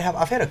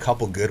had a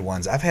couple good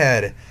ones. I've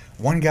had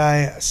one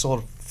guy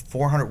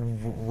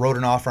wrote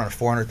an offer on a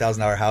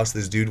 $400,000 house.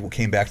 This dude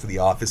came back to the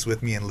office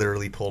with me and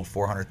literally pulled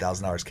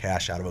 $400,000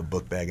 cash out of a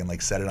book bag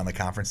and set it on the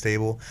conference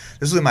table.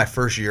 This was in my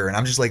first year, and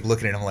I'm just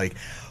looking at him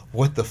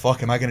what the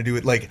fuck am I going to do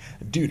with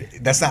dude,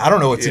 that's not, I don't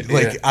know what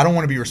to, I don't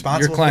want to be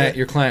responsible for it.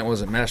 Your client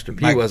wasn't Master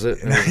P, was it?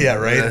 Yeah,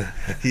 right?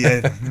 He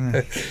had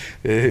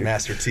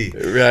Master T.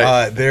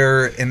 Right.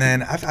 And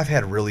then I've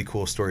had really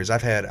cool stories. I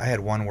had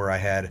one where I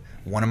had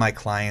one of my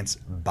clients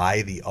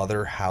buy the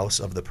other house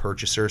of the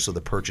purchaser so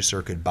the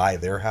purchaser could buy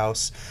their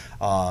house.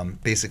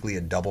 Basically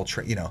a double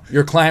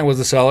Your client was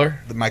the seller?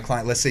 My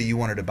client, let's say you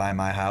wanted to buy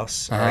my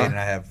house, right? And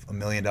I have $1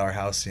 million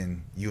house,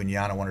 and you and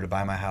Yana wanted to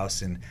buy my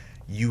house, and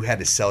you had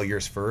to sell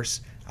yours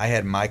first. I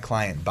had my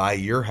client buy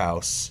your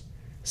house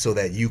so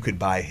that you could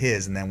buy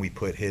his, and then we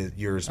put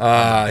yours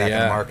back in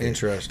the market.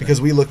 Interesting.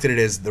 Because we looked at it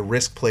as the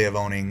risk play of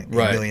owning a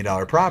 $1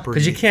 million property.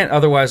 Because you can't,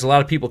 otherwise, a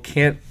lot of people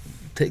can't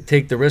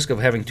take the risk of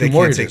having 2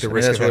 mortgages. They can't take the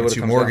risk of having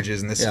 2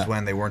 mortgages, and this is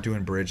when they weren't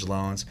doing bridge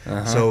loans.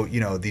 So,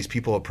 these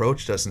people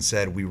approached us and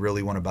said, we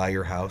really want to buy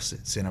your house.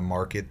 It's in a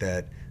market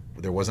that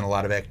there wasn't a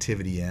lot of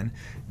activity in.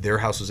 Their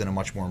house was in a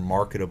much more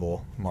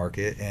marketable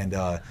market, and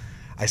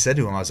I said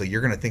to him, I was like,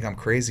 you're going to think I'm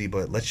crazy,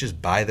 but let's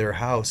just buy their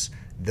house.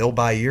 They'll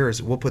buy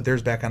yours. We'll put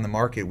theirs back on the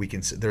market.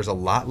 There's a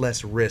lot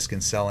less risk in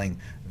selling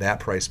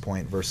that price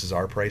point versus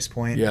our price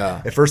point.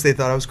 Yeah. At first they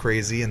thought I was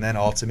crazy, and then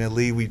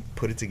ultimately we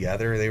put it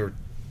together. They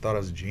thought I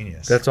was a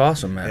genius. That's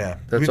awesome, man. Yeah.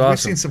 That's awesome. We've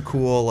seen some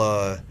cool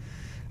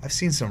I've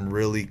seen some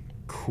really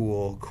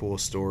cool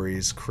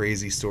stories,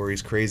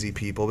 crazy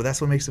people, but that's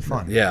what makes it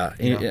fun. Yeah.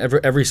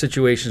 Every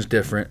situation's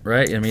different,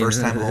 right? I mean,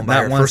 first time home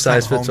buyer, not one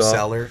size fits all.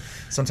 Seller.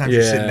 Sometimes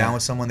you're sitting down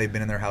with someone, they've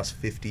been in their house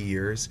 50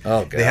 years.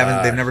 Oh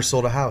God. They've never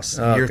sold a house.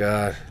 Oh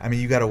God. I mean,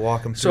 you got to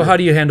walk them through. So how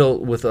do you handle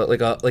with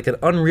like an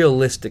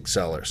unrealistic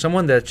seller,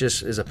 someone that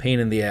just is a pain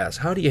in the ass?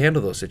 How do you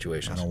handle those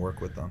situations? I don't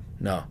work with them.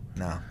 No.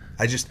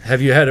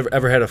 Have you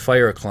ever had to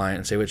fire a client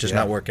and say, well, it's just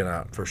not working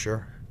out? For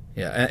sure.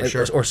 Yeah, For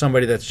sure. Or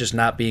somebody that's just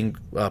not being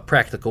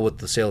practical with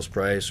the sales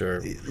price,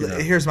 or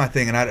Here's my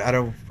thing, and I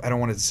don't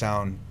want it to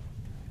sound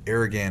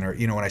arrogant, or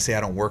when I say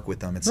I don't work with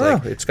them, it's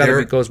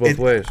it goes both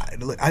ways.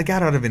 I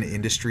got out of an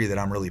industry that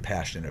I'm really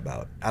passionate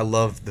about. I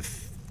love the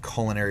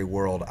culinary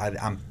world.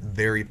 I'm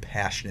very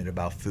passionate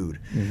about food.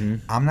 Mm-hmm.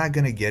 I'm not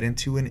going to get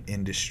into an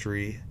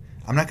industry.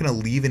 I'm not going to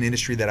leave an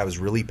industry that I was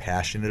really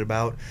passionate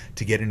about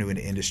to get into an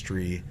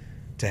industry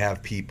to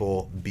have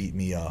people beat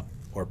me up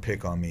or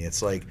pick on me.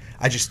 It's like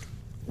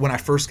when I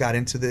first got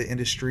into the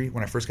industry,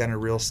 when I first got into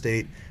real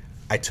estate,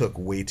 I took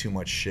way too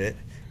much shit.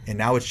 And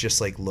now it's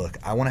just like, look,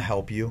 I want to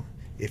help you.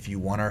 If you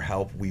want our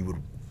help,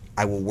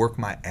 I will work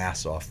my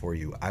ass off for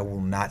you. I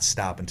will not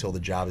stop until the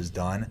job is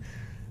done.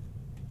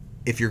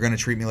 If you're going to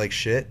treat me like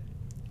shit,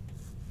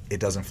 it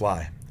doesn't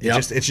fly.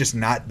 It's just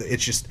not.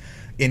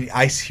 And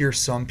I hear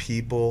some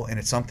people, and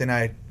it's something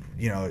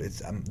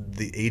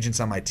the agents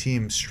on my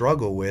team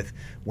struggle with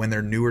when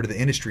they're newer to the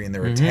industry and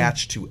they're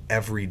attached to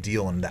every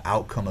deal and the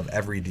outcome of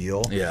every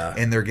deal. Yeah.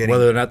 And they're getting,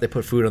 whether or not they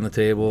put food on the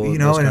table.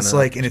 And it's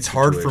like, and it's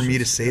hard for me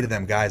to say to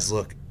them, guys,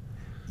 look,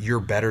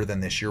 you're better than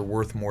this. You're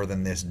worth more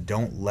than this.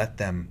 Don't let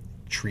them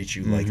treat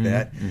you like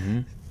that.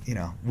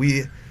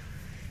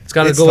 It's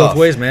got to go both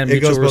ways, man.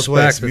 Mutual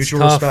respect.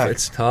 Mutual respect.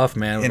 It's tough,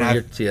 man. And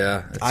I've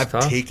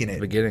taken it.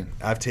 Beginning.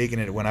 I've taken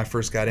it. When I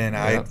first got in,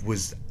 I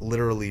was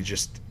literally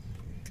just.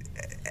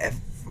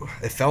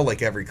 It felt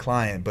like every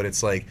client, but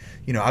it's like,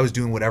 I was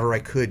doing whatever I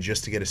could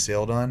just to get a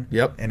sale done.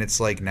 Yep. And it's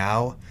like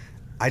now,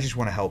 I just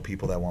want to help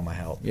people that want my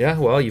help. Yeah,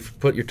 well, you've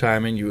put your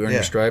time in, you earn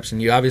your stripes,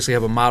 and you obviously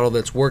have a model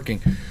that's working.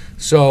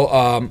 So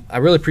I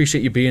really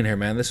appreciate you being here,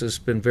 man. This has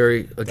been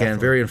very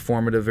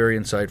informative, very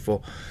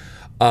insightful.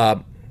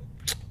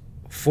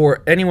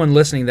 For anyone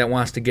listening that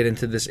wants to get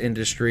into this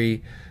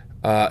industry,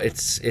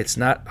 it's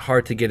not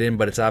hard to get in,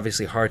 but it's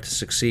obviously hard to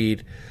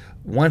succeed.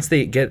 Once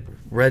they get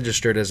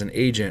registered as an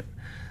agent,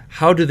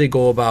 how do they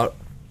go about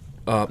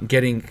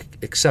getting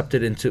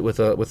accepted into with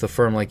a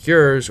firm like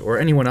yours or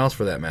anyone else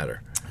for that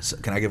matter? So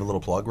can I give a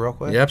little plug real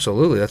quick? Yeah,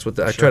 absolutely. That's what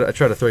I try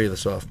to throw you the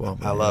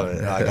softball. I love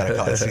it. I gotta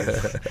call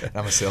it.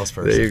 I'm a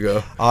salesperson. There you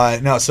go.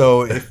 No,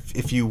 so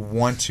if you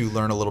want to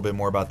learn a little bit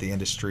more about the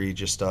industry,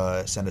 just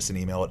send us an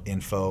email at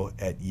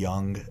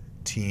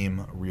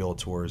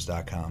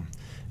info@youngteamrealtors.com.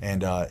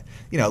 And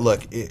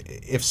look,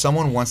 if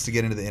someone wants to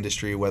get into the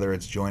industry, whether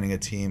it's joining a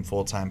team,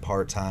 full-time,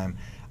 part-time,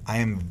 I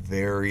am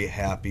very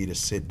happy to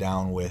sit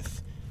down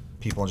with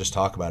people and just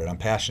talk about it. I'm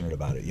passionate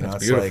about it. That's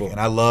it's beautiful. like, and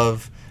I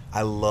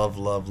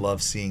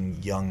love seeing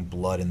young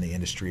blood in the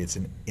industry. It's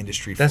an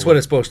industry. That's what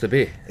it's supposed to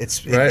be.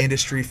 It's right? an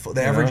industry.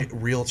 The average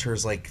realtor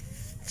is like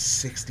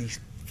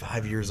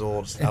 65 years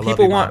old. And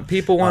people want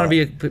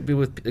to be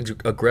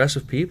with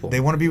aggressive people. They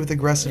want to be with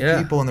aggressive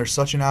people, and there's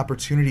such an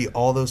opportunity.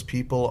 All those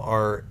people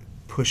are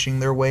pushing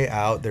their way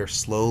out. They're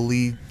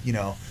slowly,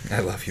 I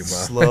love you, Mom.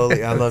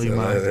 Slowly, I love you,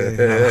 Mom.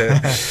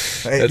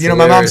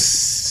 My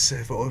mom's,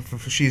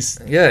 she's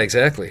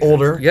exactly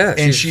older. Yeah,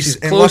 and she's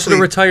closer to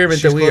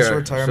retirement than we are. She's closer to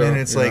retirement, and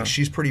it's like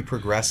she's pretty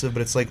progressive.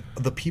 But it's like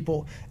the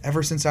people,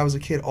 ever since I was a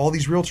kid, all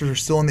these realtors are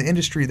still in the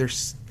industry. They're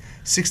 60s,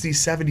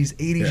 70s,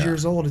 80s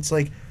years old. It's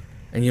like.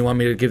 And you want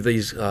me to give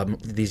these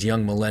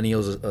young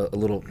millennials a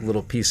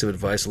little piece of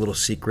advice, a little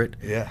secret?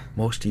 Yeah.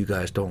 Most of you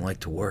guys don't like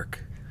to work.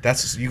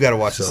 You got to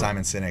watch the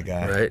Simon Sinek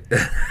guy, right?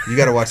 You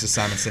got to watch the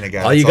Simon Sinek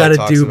guy. All you got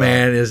to do,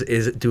 man,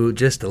 is do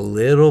just a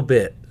little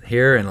bit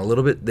here and a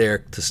little bit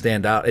there to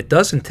stand out. It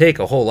doesn't take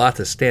a whole lot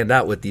to stand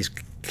out with these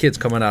kids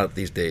coming out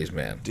these days,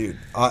 man. Dude,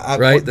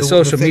 right? The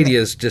social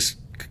media is just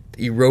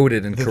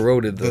eroded and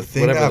corroded the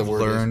thing I've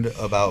learned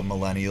about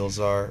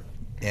millennials are,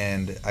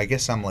 and I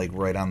guess I'm like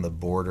right on the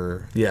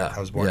border. Yeah,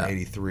 I was born in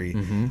 '83.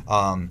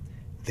 Mm-hmm.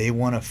 They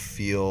want to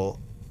feel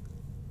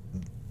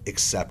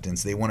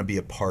acceptance. They want to be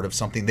a part of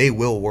something. They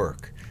will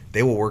work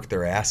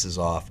their asses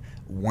off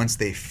once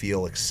they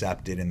feel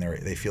accepted and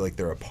they feel like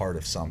they're a part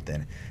of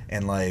something.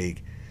 And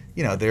like,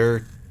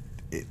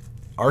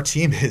 our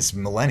team is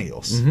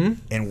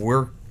millennials, and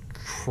we're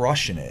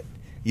crushing it.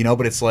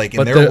 But it's like,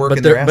 and they're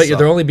working their ass off. But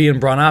they're only being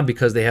brought on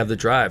because they have the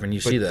drive, and you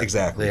see that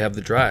exactly. They have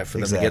the drive for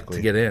them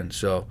to get in.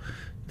 So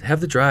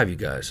have the drive, you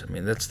guys. I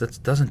mean, that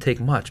doesn't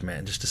take much,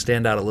 man, just to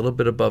stand out a little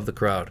bit above the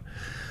crowd.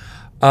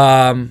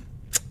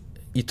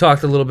 You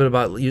talked a little bit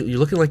about you're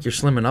looking like you're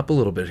slimming up a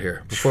little bit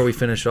here. Before we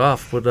finish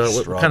off, what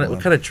kind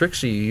of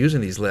tricks are you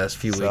using these last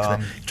few weeks?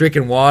 Man?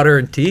 Drinking water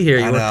and tea here.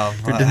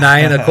 You're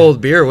denying a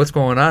cold beer. What's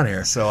going on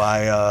here? So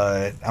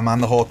I'm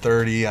on the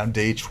Whole30. I'm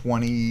day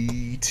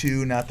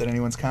 22. Not that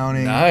anyone's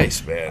counting.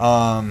 Nice,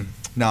 man.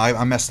 No,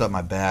 I messed up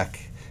my back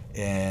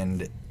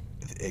and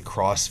at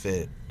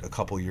CrossFit a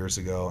couple years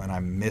ago, and I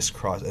miss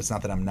CrossFit. It's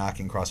not that I'm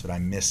knocking CrossFit. I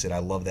miss it. I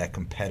love that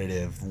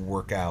competitive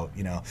workout.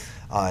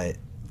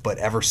 But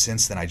ever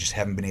since then, I just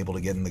haven't been able to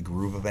get in the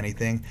groove of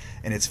anything.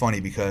 And it's funny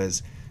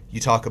because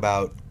you talk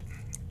about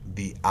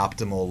the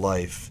optimal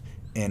life,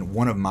 and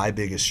one of my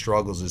biggest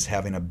struggles is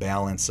having a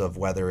balance of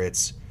whether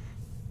it's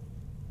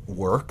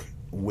work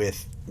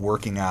with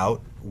working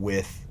out,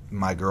 with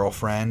my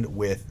girlfriend,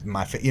 with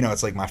my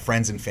it's like my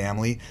friends and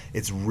family.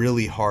 It's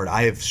really hard.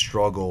 I have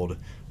struggled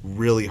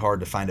really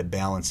hard to find a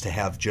balance to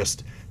have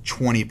just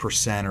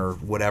 20% or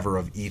whatever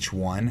of each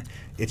one.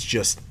 It's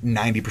just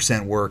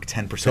 90% work,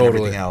 10%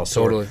 everything else.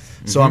 Totally.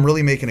 So I'm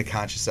really making a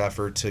conscious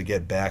effort to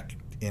get back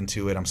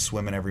into it. I'm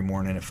swimming every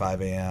morning at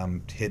 5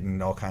 a.m.,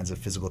 hitting all kinds of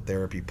physical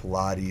therapy,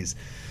 Pilates.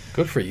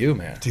 Good for you,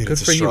 man. Dude, good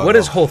for you. What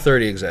is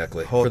Whole30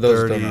 exactly? Whole30, for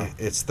those who don't know.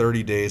 It's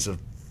 30 days of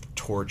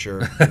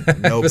torture.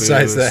 No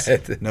Besides booze,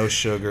 that. no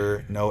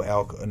sugar, no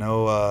alcohol,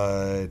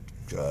 no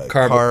no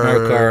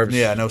carbs.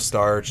 Yeah, no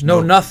starch.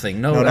 No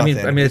nothing. No, nothing.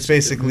 I mean, it's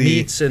basically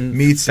meats and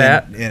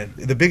fat. fat. And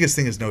the biggest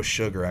thing is no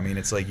sugar. I mean,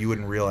 it's like you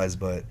wouldn't realize,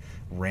 but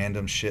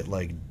random shit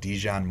like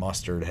Dijon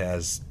mustard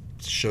has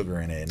sugar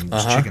in it, and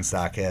chicken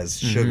stock has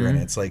sugar in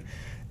it. It's like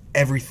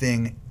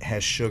everything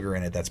has sugar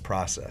in it that's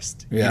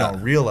processed. Yeah. You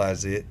don't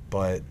realize it,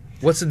 but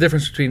what's the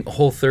difference between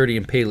Whole30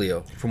 and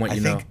Paleo? From what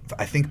you know,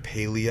 I think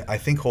Paleo. I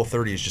think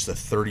Whole30 is just a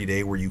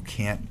 30-day where you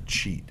can't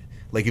cheat.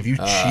 Like if you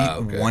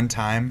cheat one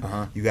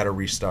time, you got to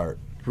restart.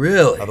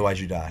 Really?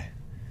 Otherwise, you die.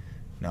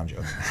 No, I'm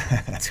joking.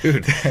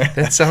 Dude,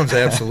 that sounds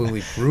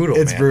absolutely brutal.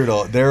 It's man.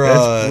 brutal.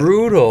 That's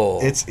brutal.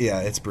 It's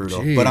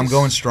brutal. Jeez. But I'm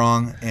going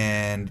strong,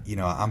 and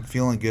I'm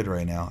feeling good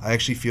right now. I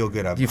actually feel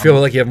good. Do you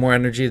feel like you have more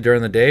energy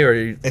during the day,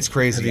 or it's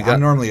crazy?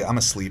 I'm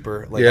a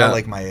sleeper. Like I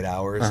like my 8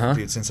 hours,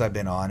 dude. Since I've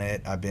been on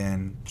it, I've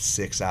been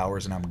 6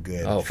 hours, and I'm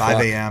good.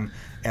 5 a.m.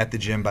 at the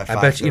gym by 5:30.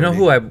 I bet you know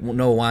who I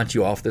know wants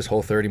you off this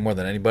Whole30 more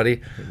than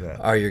anybody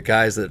are your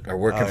guys that are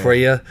working for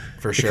you.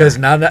 For sure. Because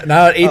now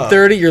at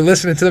 8:30 you're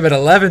listening to them at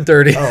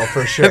 11:30. Oh,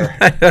 for sure.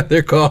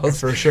 Their calls.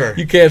 For sure.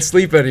 You can't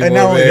sleep anymore. And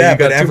not only man. that, You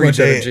got but too every much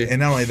day, energy.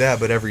 and not only that,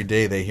 but every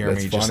day they hear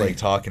That's me just funny. like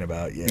talking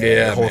about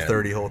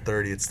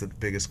Whole30. It's the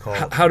biggest call.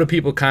 How do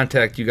people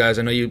contact you guys?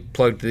 I know you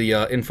plugged the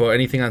info.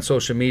 Anything on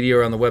social media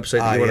or on the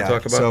website that you want to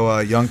talk about? So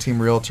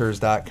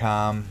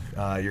youngteamrealtors.com.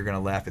 You're gonna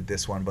laugh at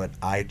this one, but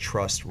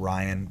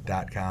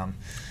iTrustRyan.com.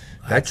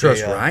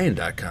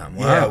 iTrustRyan.com.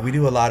 Wow. Yeah, we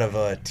do a lot of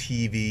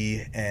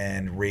TV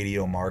and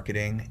radio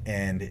marketing,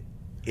 and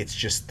it's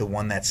just the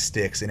one that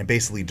sticks, and it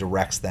basically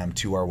directs them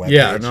to our webpage.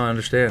 Yeah, no, I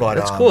understand. But,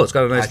 that's cool. It's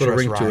got a nice little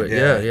ring to it.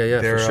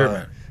 Yeah, for sure,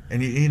 man.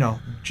 And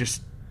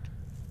just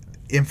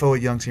info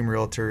at Young Team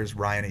Realtors,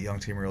 Ryan at Young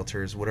Team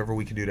Realtors, whatever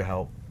we can do to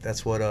help.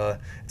 That's what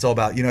it's all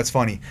about. It's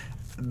funny.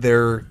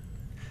 I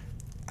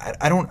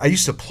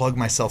used to plug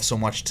myself so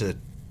much to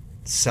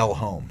sell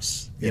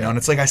homes, and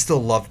it's like I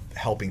still love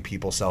helping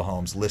people sell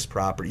homes, list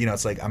property.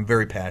 It's like I'm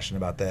very passionate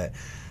about that.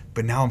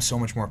 But now I'm so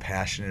much more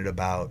passionate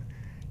about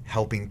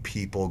helping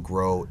people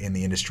grow in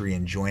the industry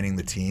and joining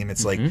the team.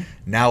 It's like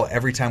now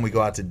every time we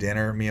go out to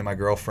dinner, me and my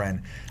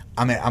girlfriend,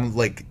 I'm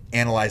like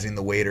analyzing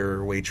the waiter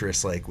or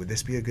waitress, like, would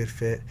this be a good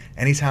fit?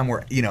 Anytime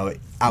we're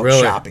out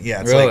shopping,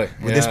 it's like,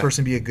 would this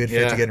person be a good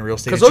fit to get in real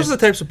estate? Because those are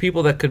the types of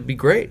people that could be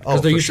great,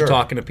 because they're used to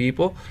talking to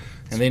people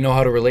and they know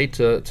how to relate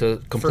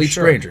to complete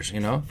strangers.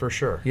 For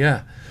sure.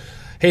 Yeah.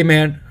 Hey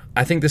man,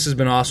 I think this has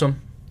been awesome.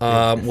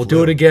 We'll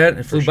do it again.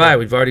 It flew by.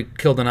 We've already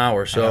killed an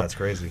hour. So that's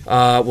crazy.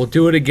 We'll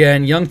do it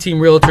again.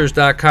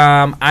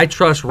 YoungTeamRealtors.com.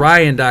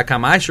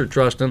 iTrustRyan.com. I sure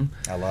trust him.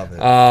 I love it.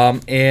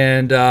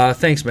 And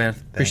thanks, man.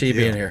 Appreciate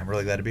you being here. I'm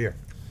really glad to be here.